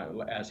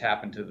 as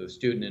happened to the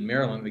student in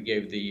Maryland that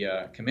gave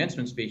the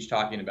commencement speech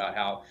talking about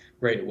how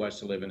great it was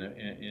to live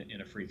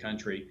in a free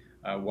country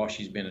while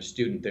she's been a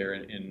student there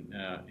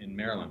in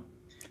Maryland.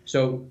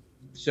 So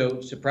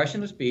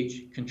suppression of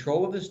speech,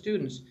 control of the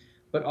students,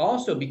 but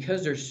also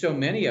because there's so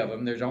many of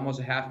them, there's almost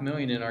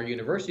 500,000 in our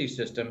university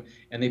system,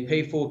 and they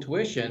pay full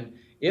tuition.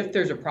 If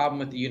there's a problem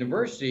with the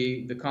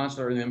university, the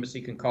consulate or the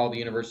embassy can call the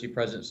university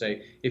president and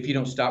say, if you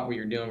don't stop what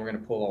you're doing, we're going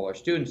to pull all our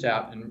students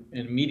out, and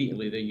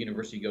immediately the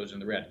university goes in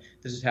the red.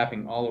 This is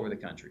happening all over the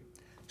country.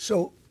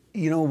 So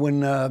You know,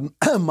 when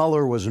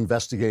Mueller was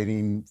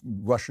investigating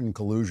Russian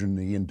collusion,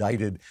 he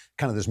indicted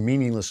kind of this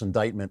meaningless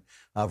indictment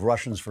of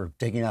Russians for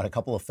taking out a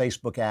couple of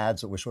Facebook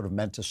ads that were sort of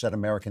meant to set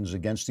Americans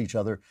against each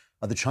other.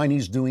 Are the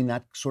Chinese doing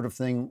that sort of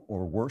thing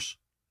or worse?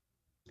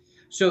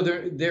 So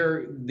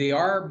they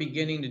are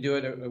beginning to do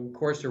it. Of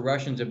course, the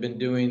Russians have been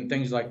doing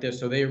things like this,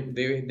 so they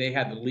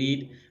had the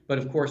lead. But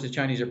of course, the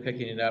Chinese are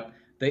picking it up.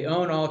 They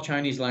own all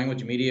Chinese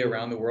language media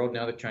around the world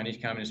now. The Chinese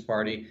Communist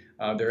Party,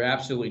 they're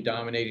absolutely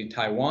dominating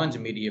Taiwan's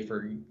media,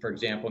 for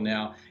example.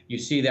 Now you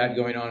see that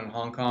going on in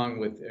Hong Kong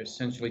with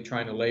essentially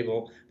trying to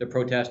label the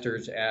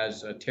protesters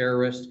as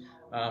terrorists.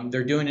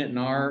 They're doing it in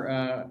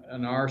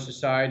our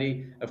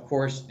society. Of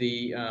course,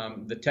 the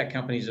tech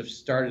companies have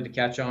started to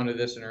catch on to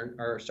this and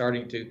are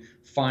starting to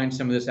find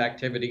some of this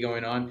activity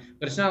going on.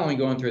 But it's not only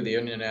going through the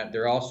internet;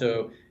 they're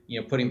also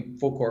putting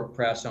full court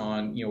press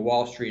on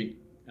Wall Street,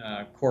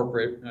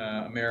 corporate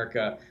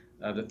America,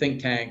 the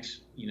think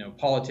tanks,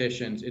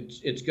 politicians.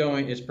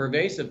 It's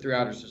pervasive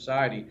throughout our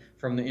society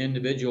from the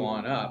individual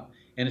on up,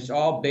 and it's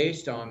all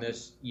based on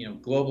this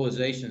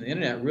globalization of the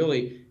internet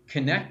really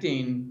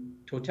connecting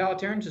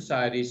totalitarian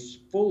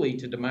societies fully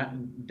to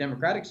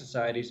democratic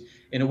societies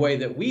in a way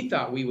that we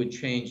thought we would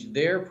change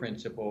their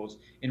principles.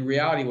 In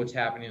reality, what's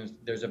happening is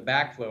there's a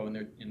backflow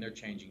and they're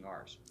changing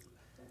ours.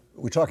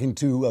 We're talking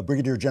to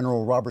Brigadier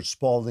General Robert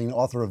Spalding,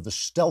 author of The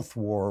Stealth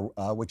War,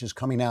 which is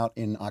coming out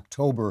in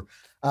October.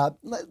 I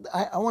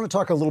want to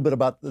talk a little bit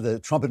about the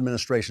Trump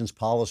administration's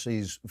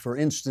policies. For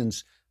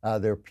instance,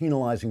 they're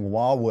penalizing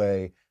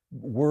Huawei,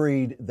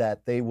 worried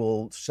that they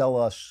will sell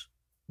us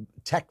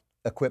tech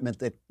equipment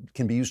that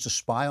can be used to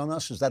spy on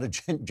us. Is that a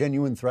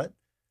genuine threat?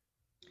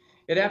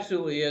 It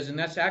absolutely is, and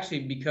that's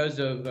actually because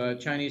of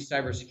Chinese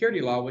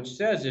cybersecurity law, which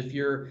says if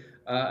you're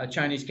a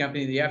Chinese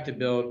company, you have to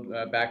build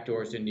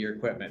backdoors into your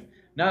equipment.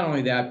 Not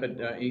only that, but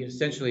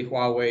essentially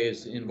Huawei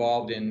is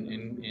involved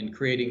in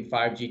creating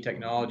 5G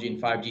technology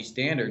and 5G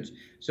standards.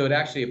 So it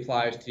actually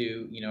applies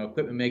to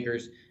equipment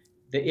makers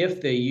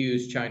if they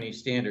use Chinese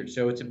standards.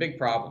 So it's a big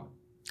problem.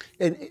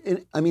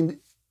 And I mean,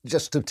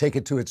 just to take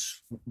it to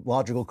its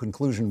logical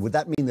conclusion, would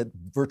that mean that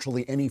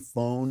virtually any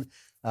phone,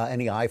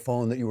 any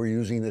iPhone that you were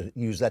using that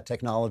used that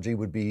technology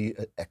would be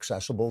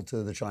accessible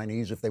to the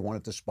Chinese if they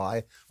wanted to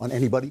spy on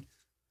anybody?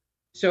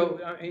 So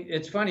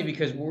it's funny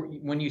because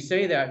when you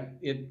say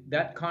that,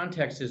 that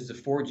context is the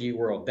 4G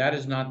world. That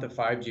is not the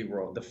 5G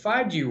world. The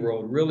 5G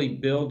world really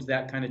builds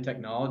that kind of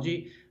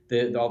technology,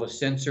 all the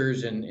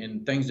sensors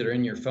and things that are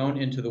in your phone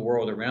into the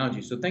world around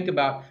you. So think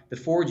about the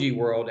 4G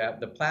world.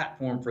 The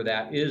platform for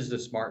that is the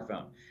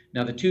smartphone.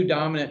 Now, the two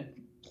dominant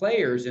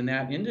players in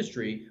that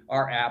industry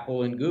are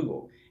Apple and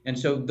Google. And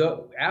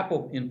so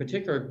Apple in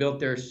particular built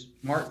their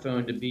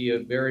smartphone to be a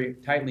very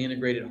tightly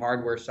integrated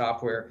hardware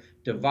software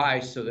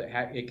device so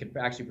that it could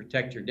actually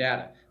protect your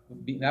data.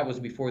 That was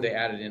before they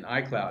added in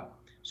iCloud.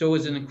 So it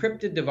was an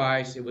encrypted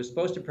device. It was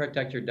supposed to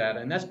protect your data.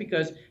 And that's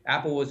because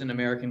Apple was an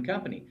American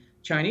company.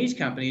 Chinese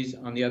companies,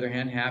 on the other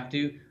hand, have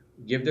to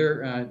give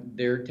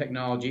their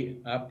technology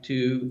up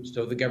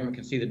so the government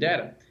can see the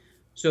data.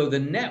 So the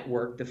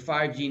network, the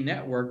 5G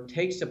network,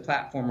 takes the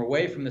platform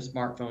away from the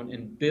smartphone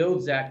and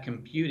builds that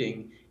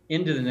computing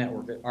into the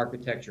network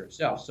architecture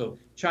itself. So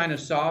China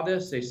saw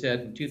this. They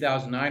said in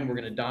 2009, we're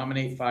going to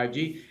dominate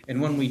 5G.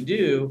 And when we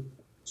do,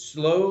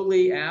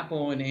 slowly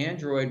Apple and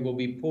Android will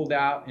be pulled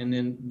out, and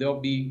then they'll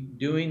be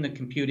doing the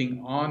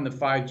computing on the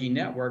 5G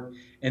network.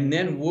 And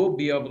then we'll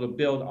be able to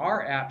build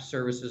our app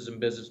services and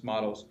business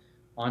models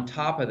on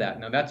top of that.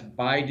 Now that's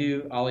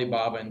Baidu,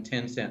 Alibaba, and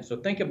Tencent. So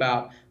think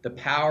about the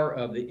power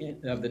of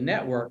the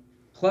network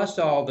plus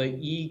all the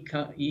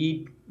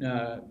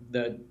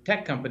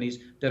tech companies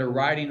that are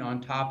riding on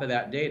top of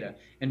that data.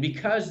 And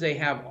because they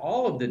have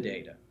all of the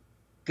data,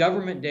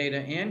 government data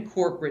and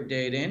corporate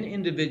data and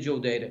individual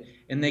data,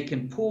 and they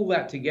can pull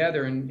that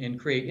together and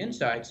create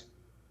insights,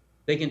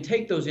 they can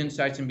take those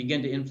insights and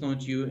begin to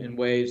influence you in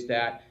ways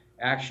that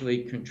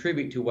actually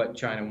contribute to what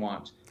China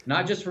wants.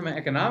 Not just from an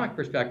economic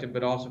perspective,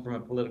 but also from a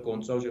political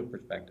and social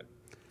perspective.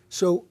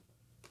 So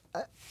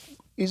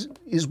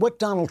is what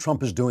Donald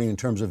Trump is doing in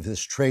terms of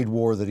this trade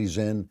war that he's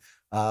in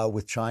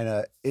with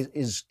China,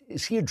 is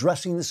he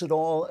addressing this at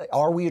all?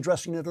 Are we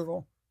addressing it at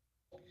all?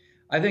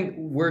 I think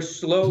we're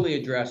slowly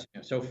addressing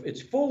it. So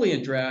it's fully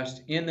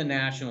addressed in the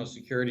national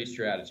security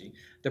strategy.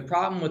 The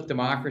problem with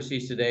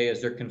democracies today is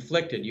they're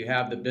conflicted. You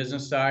have the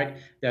business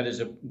side that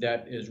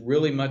is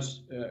really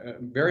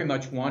very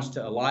much wants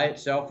to ally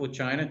itself with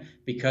China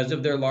because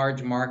of their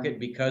large market,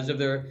 because of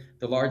the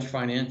large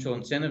financial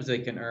incentives they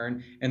can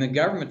earn, and the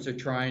governments are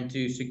trying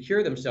to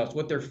secure themselves.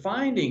 What they're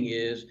finding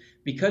is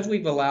because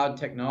we've allowed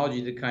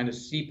technology to kind of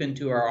seep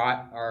into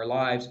our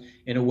lives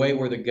in a way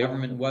where the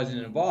government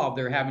wasn't involved,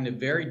 they're having a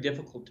very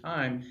difficult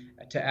time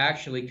to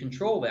actually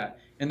control that.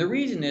 And the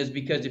reason is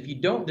because if you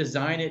don't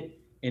design it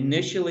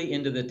initially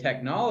into the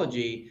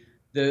technology,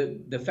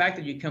 the fact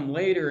that you come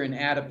later and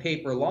add a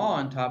paper law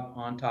on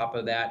top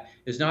of that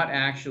is not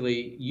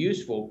actually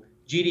useful.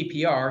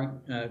 GDPR,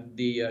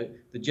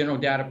 the General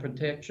Data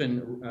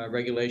Protection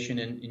Regulation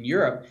in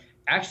Europe,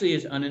 actually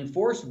is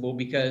unenforceable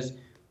because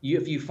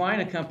if you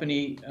find a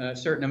company a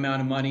certain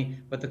amount of money,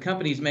 but the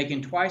company's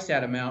making twice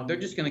that amount, they're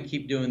just going to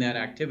keep doing that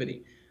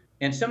activity.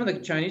 And some of the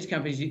Chinese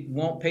companies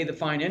won't pay the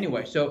fine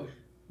anyway. So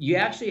you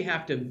actually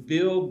have to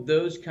build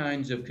those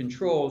kinds of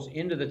controls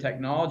into the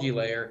technology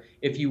layer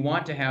if you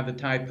want to have the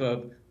type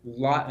of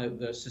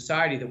the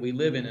society that we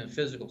live in a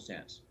physical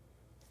sense.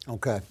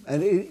 Okay.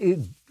 And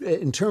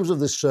in terms of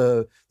this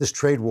this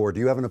trade war, do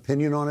you have an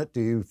opinion on it?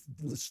 Do you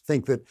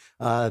think that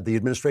the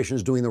administration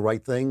is doing the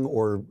right thing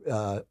or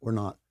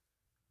not?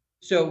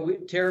 So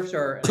tariffs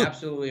are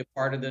absolutely a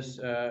part of this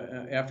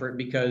effort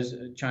because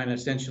China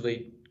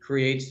essentially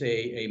creates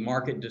a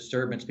market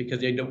disturbance because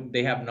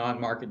they have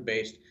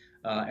non-market-based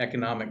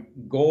economic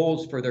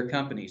goals for their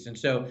companies. And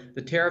so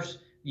the tariffs,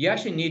 you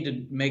actually need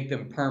to make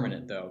them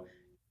permanent, though.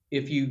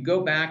 If you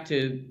go back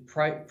to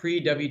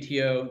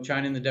pre-WTO,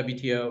 China and the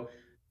WTO,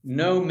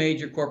 no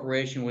major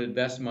corporation would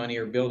invest money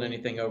or build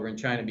anything over in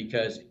China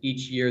because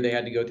each year they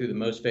had to go through the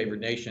Most Favored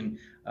Nation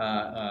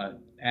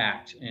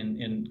Act,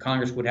 and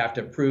Congress would have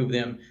to approve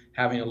them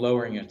having a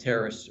lowering of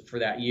tariffs for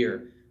that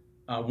year.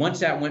 Once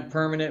that went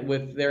permanent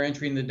with their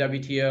entry in the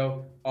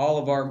WTO, all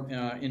of our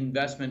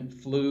investment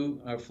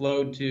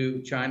flowed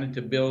to China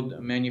to build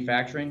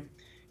manufacturing,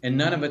 and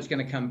none of it's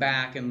going to come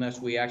back unless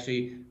we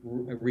actually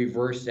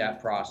reverse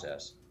that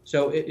process.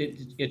 So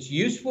it's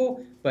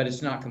useful, but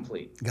it's not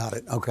complete. Got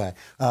it. Okay.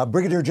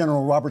 Brigadier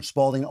General Robert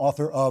Spalding,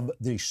 author of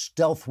The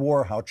Stealth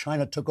War, How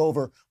China Took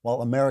Over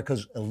While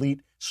America's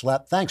Elite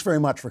Slept. Thanks very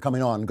much for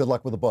coming on. Good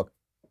luck with the book.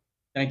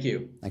 Thank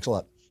you. Thanks a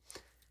lot.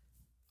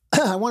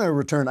 I want to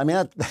return. I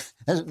mean,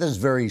 that's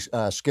very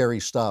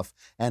scary stuff.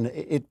 And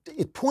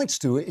it points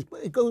to,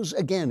 it goes,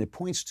 again, it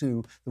points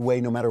to the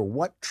way no matter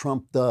what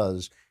Trump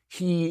does,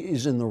 he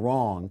is in the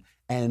wrong.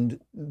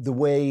 And the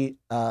way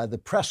the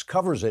press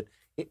covers it,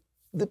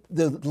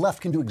 the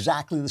left can do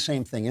exactly the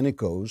same thing, and it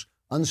goes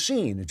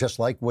unseen. Just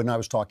like when I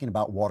was talking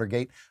about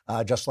Watergate,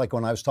 just like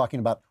when I was talking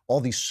about all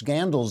these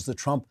scandals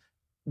that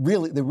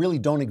really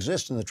don't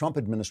exist in the Trump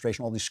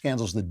administration, all these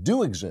scandals that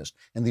do exist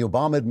in the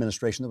Obama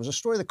administration. There was a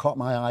story that caught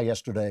my eye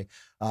yesterday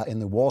in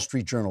the Wall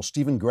Street Journal,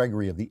 Stephen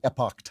Gregory of the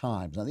Epoch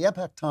Times. Now, the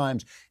Epoch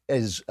Times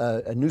is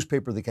a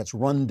newspaper that gets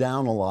run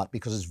down a lot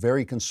because it's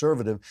very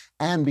conservative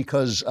and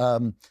because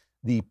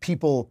the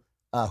people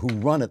who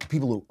run it, the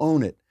people who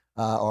own it,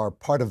 are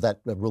part of that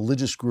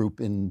religious group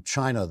in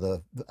China,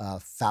 the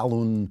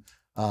Falun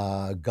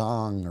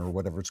Gong or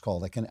whatever it's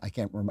called. I can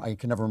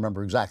never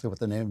remember exactly what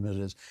the name of it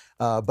is.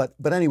 But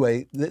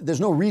anyway,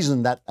 there's no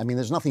reason that, I mean,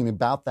 there's nothing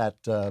about that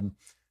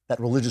that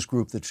religious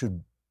group that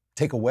should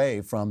take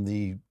away from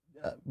the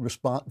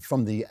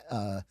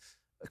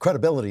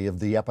credibility of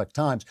the Epoch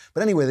Times.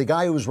 But anyway, the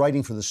guy who was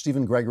writing for the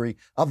Stephen Gregory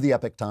of the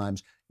Epoch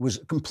Times was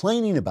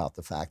complaining about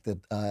the fact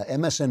that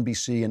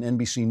MSNBC and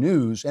NBC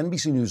News and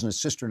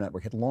its sister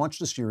network had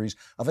launched a series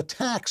of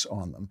attacks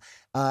on them,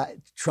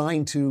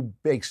 trying to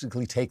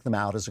basically take them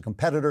out as a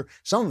competitor.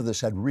 Some of this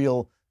had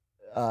real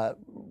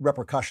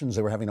repercussions.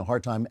 They were having a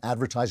hard time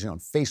advertising on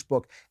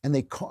Facebook, and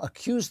they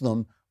accused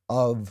them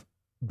of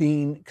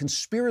being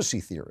conspiracy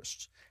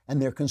theorists.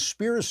 And their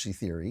conspiracy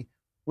theory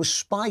was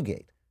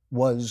Spygate,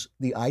 was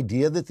the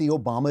idea that the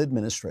Obama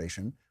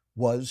administration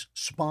was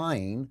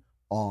spying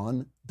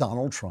on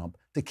Donald Trump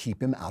to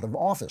keep him out of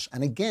office.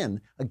 And again,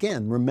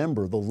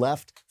 remember, the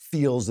left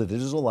feels that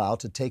it is allowed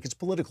to take its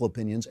political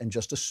opinions and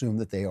just assume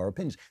that they are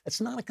opinions. That's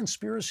not a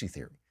conspiracy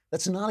theory.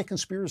 That's not a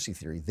conspiracy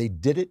theory. They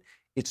did it.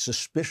 It's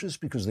suspicious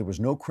because there was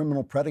no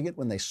criminal predicate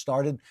when they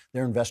started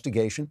their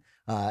investigation.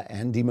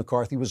 Andy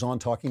McCarthy was on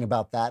talking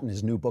about that, and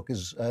his new book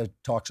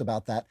talks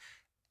about that.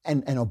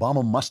 And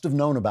Obama must have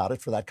known about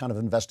it for that kind of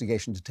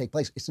investigation to take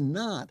place. It's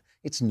not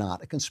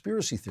a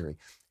conspiracy theory.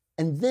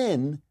 And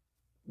then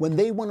when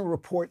they want to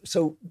report,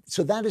 so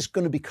that is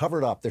going to be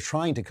covered up. They're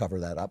trying to cover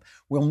that up.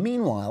 Well,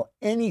 meanwhile,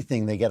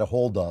 anything they get a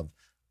hold of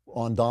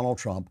on Donald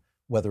Trump,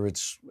 whether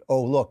it's,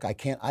 oh, look,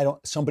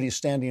 somebody is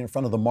standing in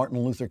front of the Martin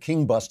Luther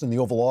King bust in the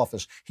Oval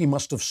Office. He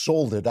must have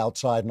sold it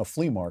outside in a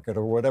flea market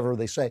or whatever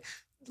they say.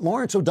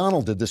 Lawrence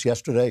O'Donnell did this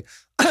yesterday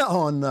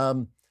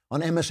on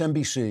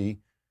MSNBC.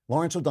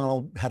 Lawrence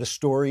O'Donnell had a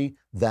story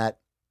that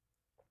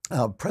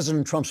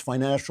President Trump's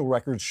financial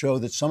records show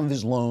that some of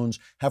his loans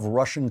have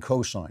Russian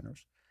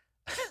co-signers.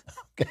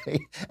 Okay.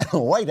 And the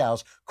White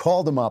House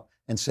called him up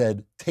and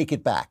said, take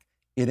it back.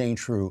 It ain't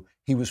true.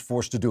 He was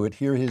forced to do it.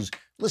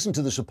 Listen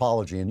to this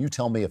apology, and you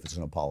tell me if it's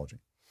an apology.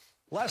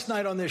 Last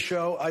night on this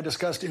show, I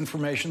discussed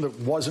information that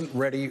wasn't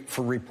ready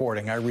for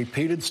reporting. I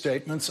repeated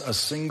statements a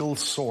single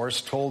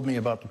source told me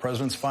about the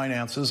president's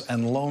finances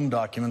and loan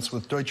documents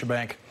with Deutsche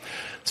Bank,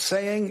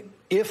 saying,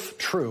 if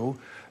true,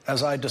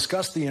 as I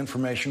discussed the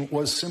information,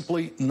 was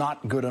simply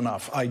not good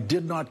enough. I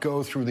did not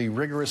go through the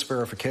rigorous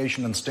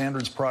verification and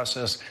standards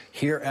process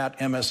here at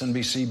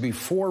MSNBC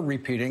before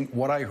repeating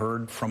what I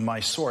heard from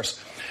my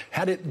source.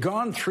 Had it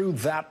gone through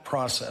that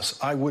process,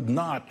 I would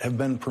not have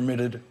been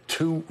permitted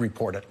to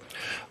report it.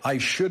 I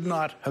should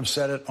not have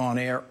said it on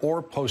air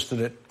or posted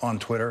it on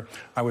Twitter.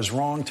 I was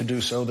wrong to do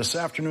so. This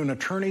afternoon,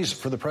 attorneys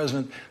for the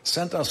president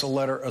sent us a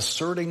letter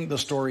asserting the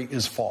story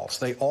is false.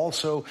 They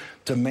also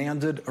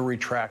demanded a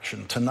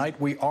retraction. Tonight,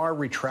 we are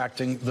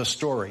retracting the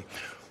story.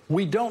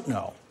 We don't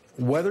know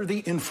whether the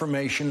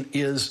information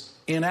is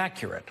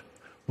inaccurate,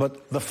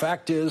 but the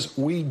fact is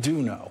we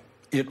do know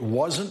it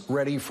wasn't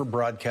ready for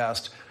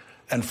broadcast,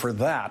 and for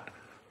that,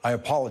 I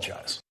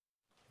apologize.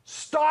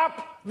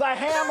 Stop the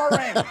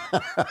hammering!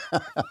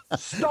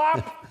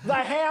 Stop the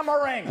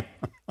hammering!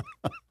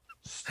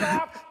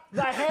 Stop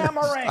the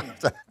hammering!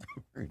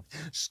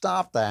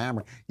 Stop the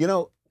hammering. You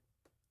know,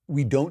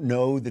 we don't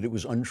know that it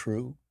was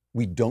untrue.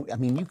 We don't. I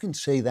mean, you can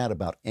say that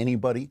about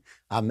anybody.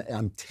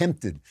 I'm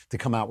tempted to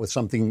come out with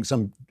something,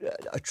 some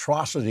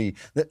atrocity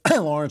that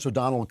Lawrence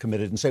O'Donnell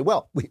committed and say,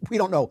 well, we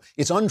don't know.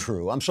 It's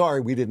untrue. I'm sorry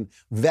we didn't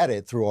vet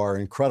it through our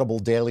incredible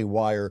Daily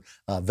Wire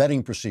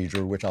vetting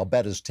procedure, which I'll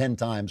bet is 10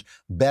 times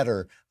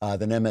better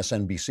than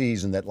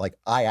MSNBC's, and that, like,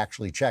 I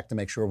actually check to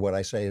make sure what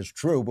I say is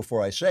true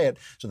before I say it.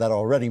 So that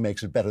already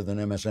makes it better than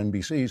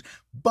MSNBC's.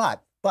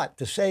 But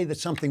to say that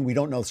something we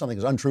don't know, something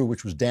is untrue,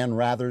 which was Dan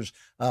Rather's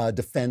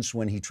defense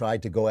when he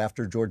tried to go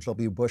after George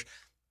W. Bush,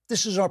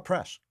 this is our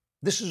press.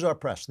 This is our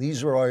press.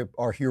 These are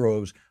our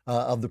heroes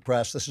of the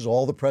press. This is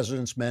all the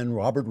president's men.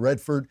 Robert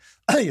Redford.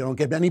 You don't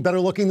get any better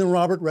looking than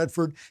Robert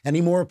Redford,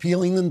 any more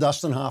appealing than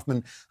Dustin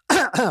Hoffman.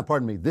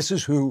 Pardon me. This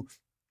is who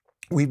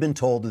we've been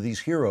told are these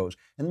heroes.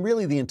 And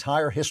really the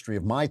entire history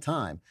of my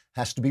time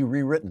has to be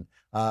rewritten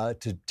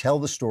to tell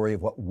the story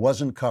of what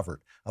wasn't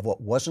covered,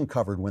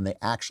 when they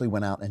actually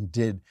went out and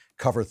did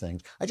cover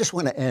things. I just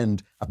want to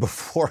end,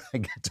 before I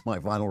get to my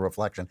final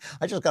reflection,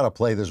 I just got to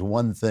play this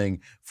one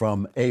thing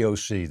from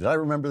AOC. Did I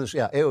remember this?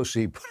 Yeah,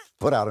 AOC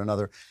put out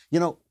another.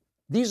 You know,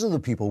 these are the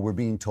people we're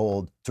being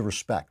told to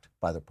respect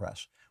by the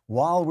press.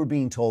 While we're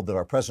being told that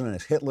our president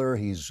is Hitler,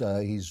 he's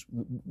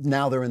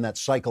now they're in that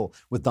cycle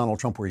with Donald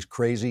Trump where he's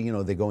crazy. You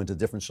know, they go into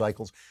different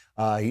cycles.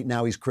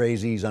 Now he's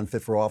crazy, he's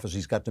unfit for office,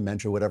 he's got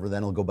dementia, whatever.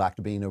 Then he'll go back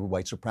to being a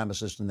white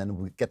supremacist, and then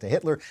we get to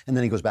Hitler, and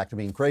then he goes back to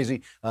being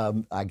crazy.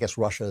 I guess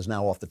Russia is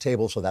now off the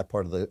table, so that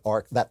part of the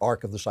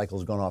arc of the cycle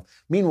has gone off.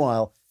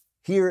 Meanwhile,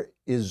 here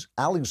is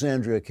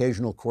Alexandria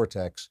Occasional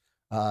Cortex.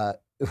 Well,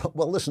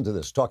 listen to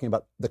this, talking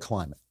about the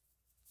climate.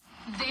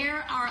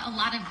 There are a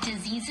lot of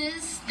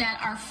diseases that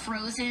are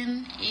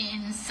frozen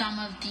in some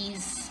of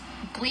these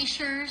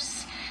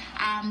glaciers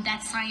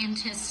that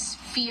scientists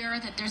fear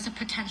that there's a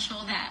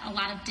potential that a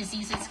lot of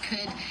diseases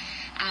could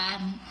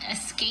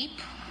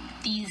escape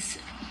these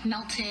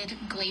melted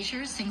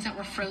glaciers, things that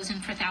were frozen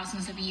for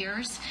thousands of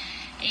years,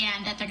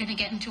 and that they're going to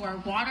get into our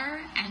water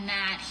and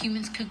that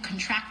humans could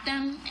contract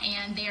them,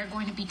 and they are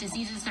going to be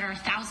diseases that are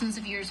thousands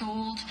of years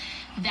old,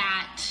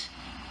 that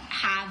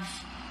have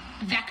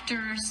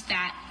vectors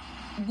that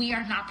we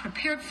are not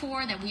prepared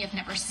for, that we have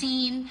never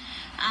seen.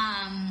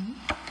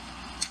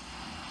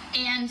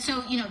 And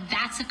so, you know,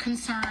 that's a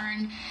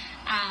concern.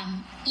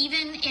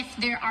 Even if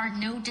there are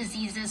no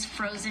diseases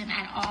frozen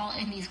at all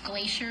in these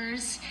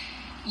glaciers,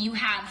 you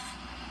have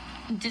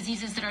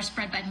diseases that are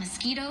spread by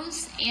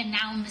mosquitoes, and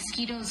now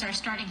mosquitoes are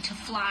starting to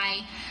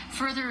fly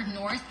further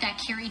north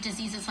that carry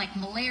diseases like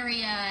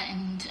malaria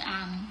and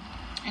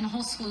a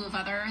whole slew of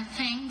other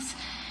things.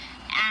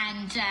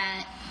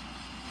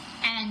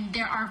 And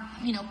there are,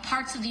 you know,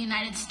 parts of the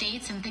United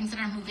States and things that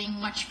are moving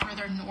much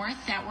further north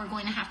that we're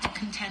going to have to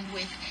contend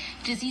with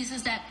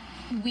diseases that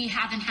we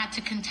haven't had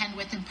to contend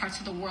with in parts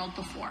of the world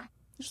before.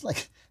 It's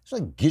like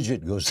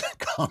Gidget goes to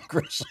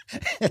Congress.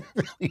 It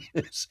really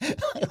is.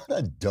 What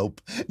a dope.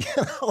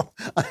 You know,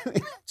 I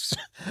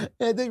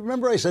mean,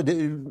 remember I said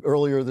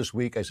earlier this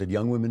week, I said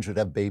young women should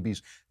have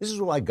babies. This is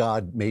why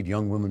God made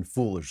young women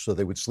foolish, so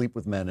they would sleep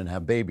with men and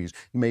have babies.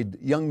 He made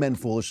young men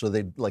foolish so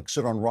they'd, like,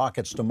 sit on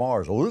rockets to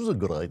Mars. Oh, this is a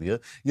good idea.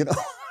 You know,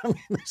 I mean,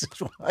 this is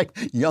why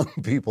young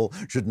people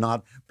should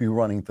not be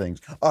running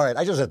things. All right,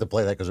 I just had to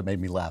play that because it made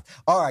me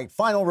laugh. All right,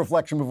 final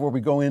reflection before we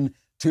go in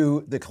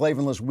to the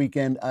Klavanless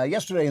weekend.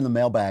 Yesterday in the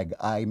mailbag,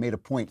 I made a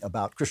point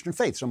about Christian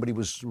faith. Somebody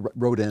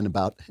wrote in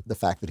about the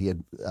fact that he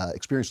had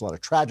experienced a lot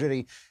of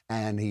tragedy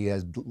and he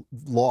had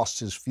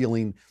lost his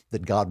feeling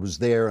that God was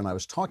there. And I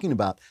was talking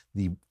about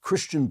the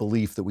Christian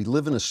belief that we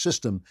live in a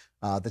system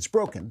that's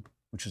broken,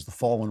 which is the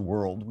fallen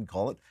world, we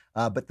call it,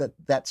 but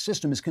that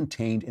system is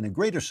contained in a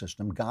greater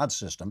system, God's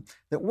system,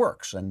 that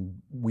works.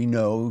 And we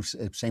know,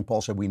 St.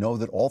 Paul said, we know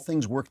that all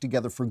things work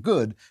together for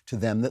good to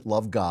them that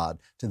love God,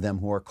 to them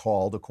who are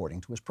called according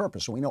to his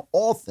purpose. So we know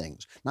all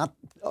things,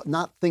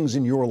 not things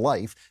in your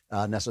life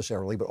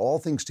necessarily, but all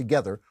things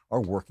together are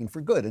working for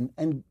good.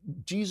 And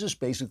Jesus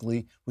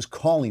basically was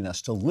calling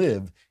us to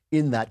live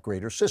in that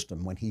greater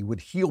system. When he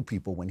would heal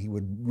people, when he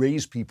would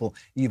raise people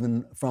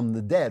even from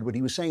the dead, what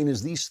he was saying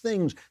is these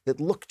things that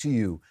look to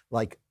you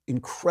like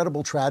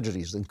incredible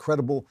tragedies,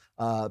 incredible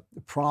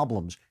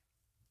problems,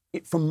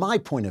 from my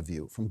point of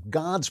view, from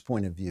God's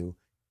point of view,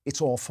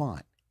 it's all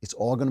fine. It's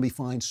all going to be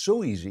fine,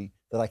 so easy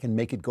that I can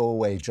make it go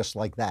away just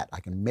like that. I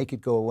can make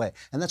it go away.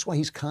 And that's why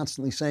he's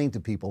constantly saying to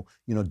people,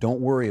 you know, don't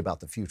worry about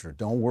the future.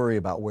 Don't worry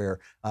about where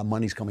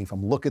money's coming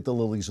from. Look at the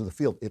lilies of the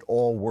field. It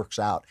all works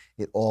out.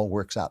 It all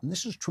works out. And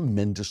this is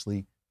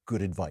tremendously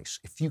good advice.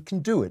 If you can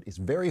do it, it's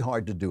very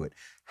hard to do it.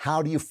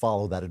 How do you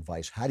follow that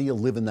advice? How do you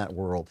live in that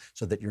world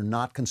so that you're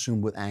not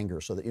consumed with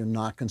anger, so that you're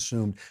not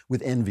consumed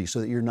with envy,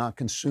 so that you're not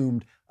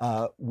consumed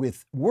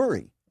with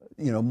worry,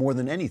 you know, more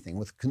than anything,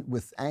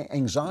 with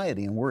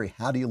anxiety and worry?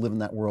 How do you live in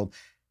that world?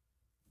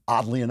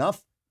 Oddly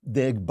enough,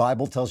 the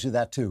Bible tells you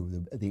that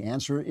too. The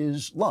answer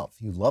is love.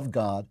 You love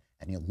God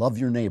and you love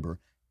your neighbor,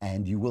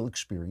 and you will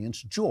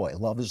experience joy.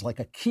 Love is like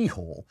a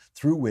keyhole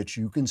through which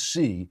you can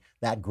see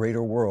that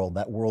greater world,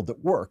 that world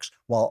that works,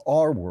 while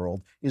our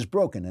world is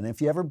broken. And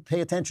if you ever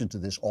pay attention to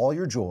this, all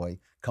your joy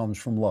comes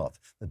from love.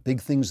 The big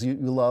things that you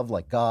love,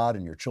 like God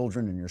and your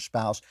children and your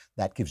spouse,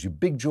 that gives you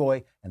big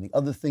joy. And the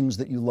other things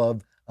that you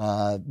love,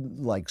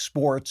 like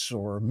sports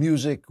or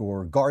music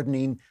or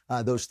gardening,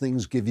 those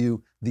things give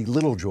you the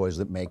little joys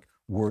that make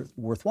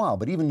worthwhile.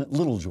 But even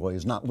little joy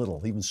is not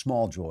little. Even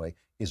small joy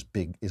is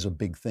a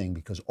big thing,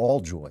 because all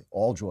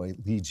joy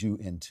leads you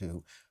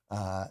into,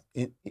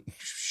 it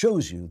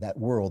shows you that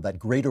world, that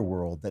greater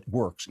world that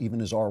works,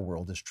 even as our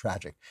world is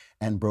tragic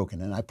and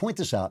broken. And I point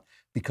this out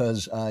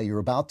because you're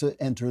about to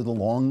enter the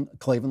long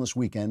Klavanless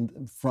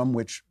weekend, from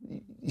which,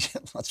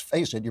 let's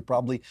face it, you're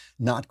probably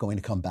not going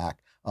to come back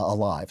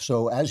alive.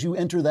 So as you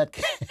enter that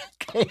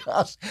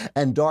chaos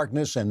and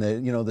darkness, and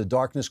the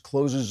darkness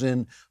closes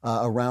in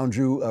around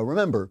you,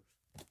 remember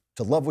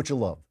to love what you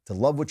love, to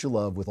love what you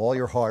love with all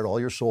your heart, all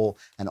your soul,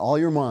 and all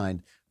your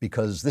mind,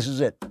 because this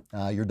is it.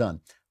 You're done.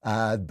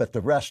 But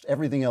the rest,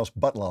 everything else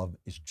but love,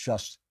 is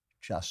just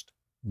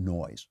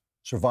noise.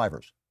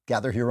 Survivors,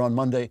 gather here on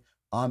Monday.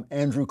 I'm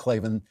Andrew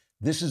Klavan.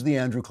 This is The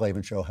Andrew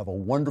Klavan Show. Have a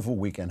wonderful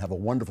weekend. Have a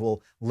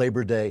wonderful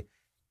Labor Day.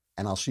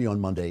 And I'll see you on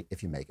Monday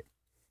if you make it.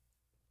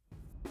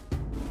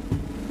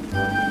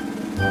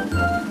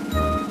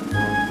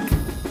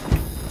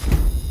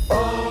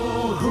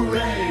 Oh,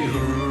 hooray,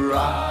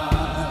 hurrah.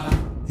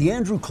 The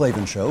Andrew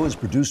Klavan Show is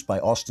produced by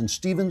Austin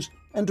Stevens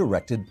and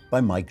directed by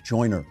Mike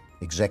Joyner.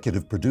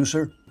 Executive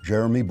producer,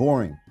 Jeremy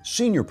Boring.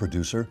 Senior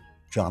producer,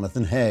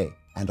 Jonathan Hay.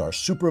 And our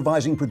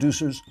supervising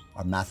producers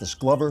are Mathis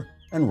Glover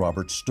and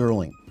Robert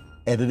Sterling.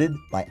 Edited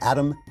by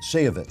Adam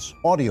Sayevitz.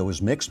 Audio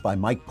is mixed by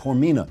Mike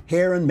Cormina.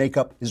 Hair and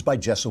makeup is by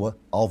Jesua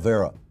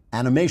Alvera.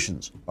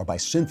 Animations are by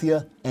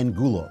Cynthia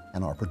Angulo.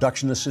 And our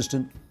production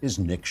assistant is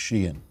Nick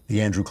Sheehan.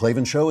 The Andrew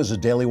Klavan Show is a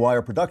Daily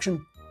Wire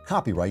production.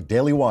 Copyright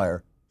Daily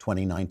Wire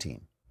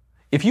 2019.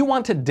 If you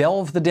want to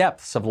delve the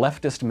depths of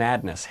leftist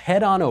madness,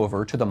 head on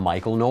over to The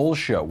Michael Knowles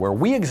Show, where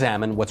we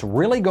examine what's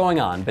really going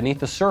on beneath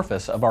the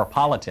surface of our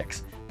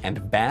politics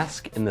and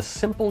bask in the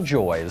simple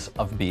joys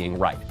of being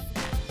right.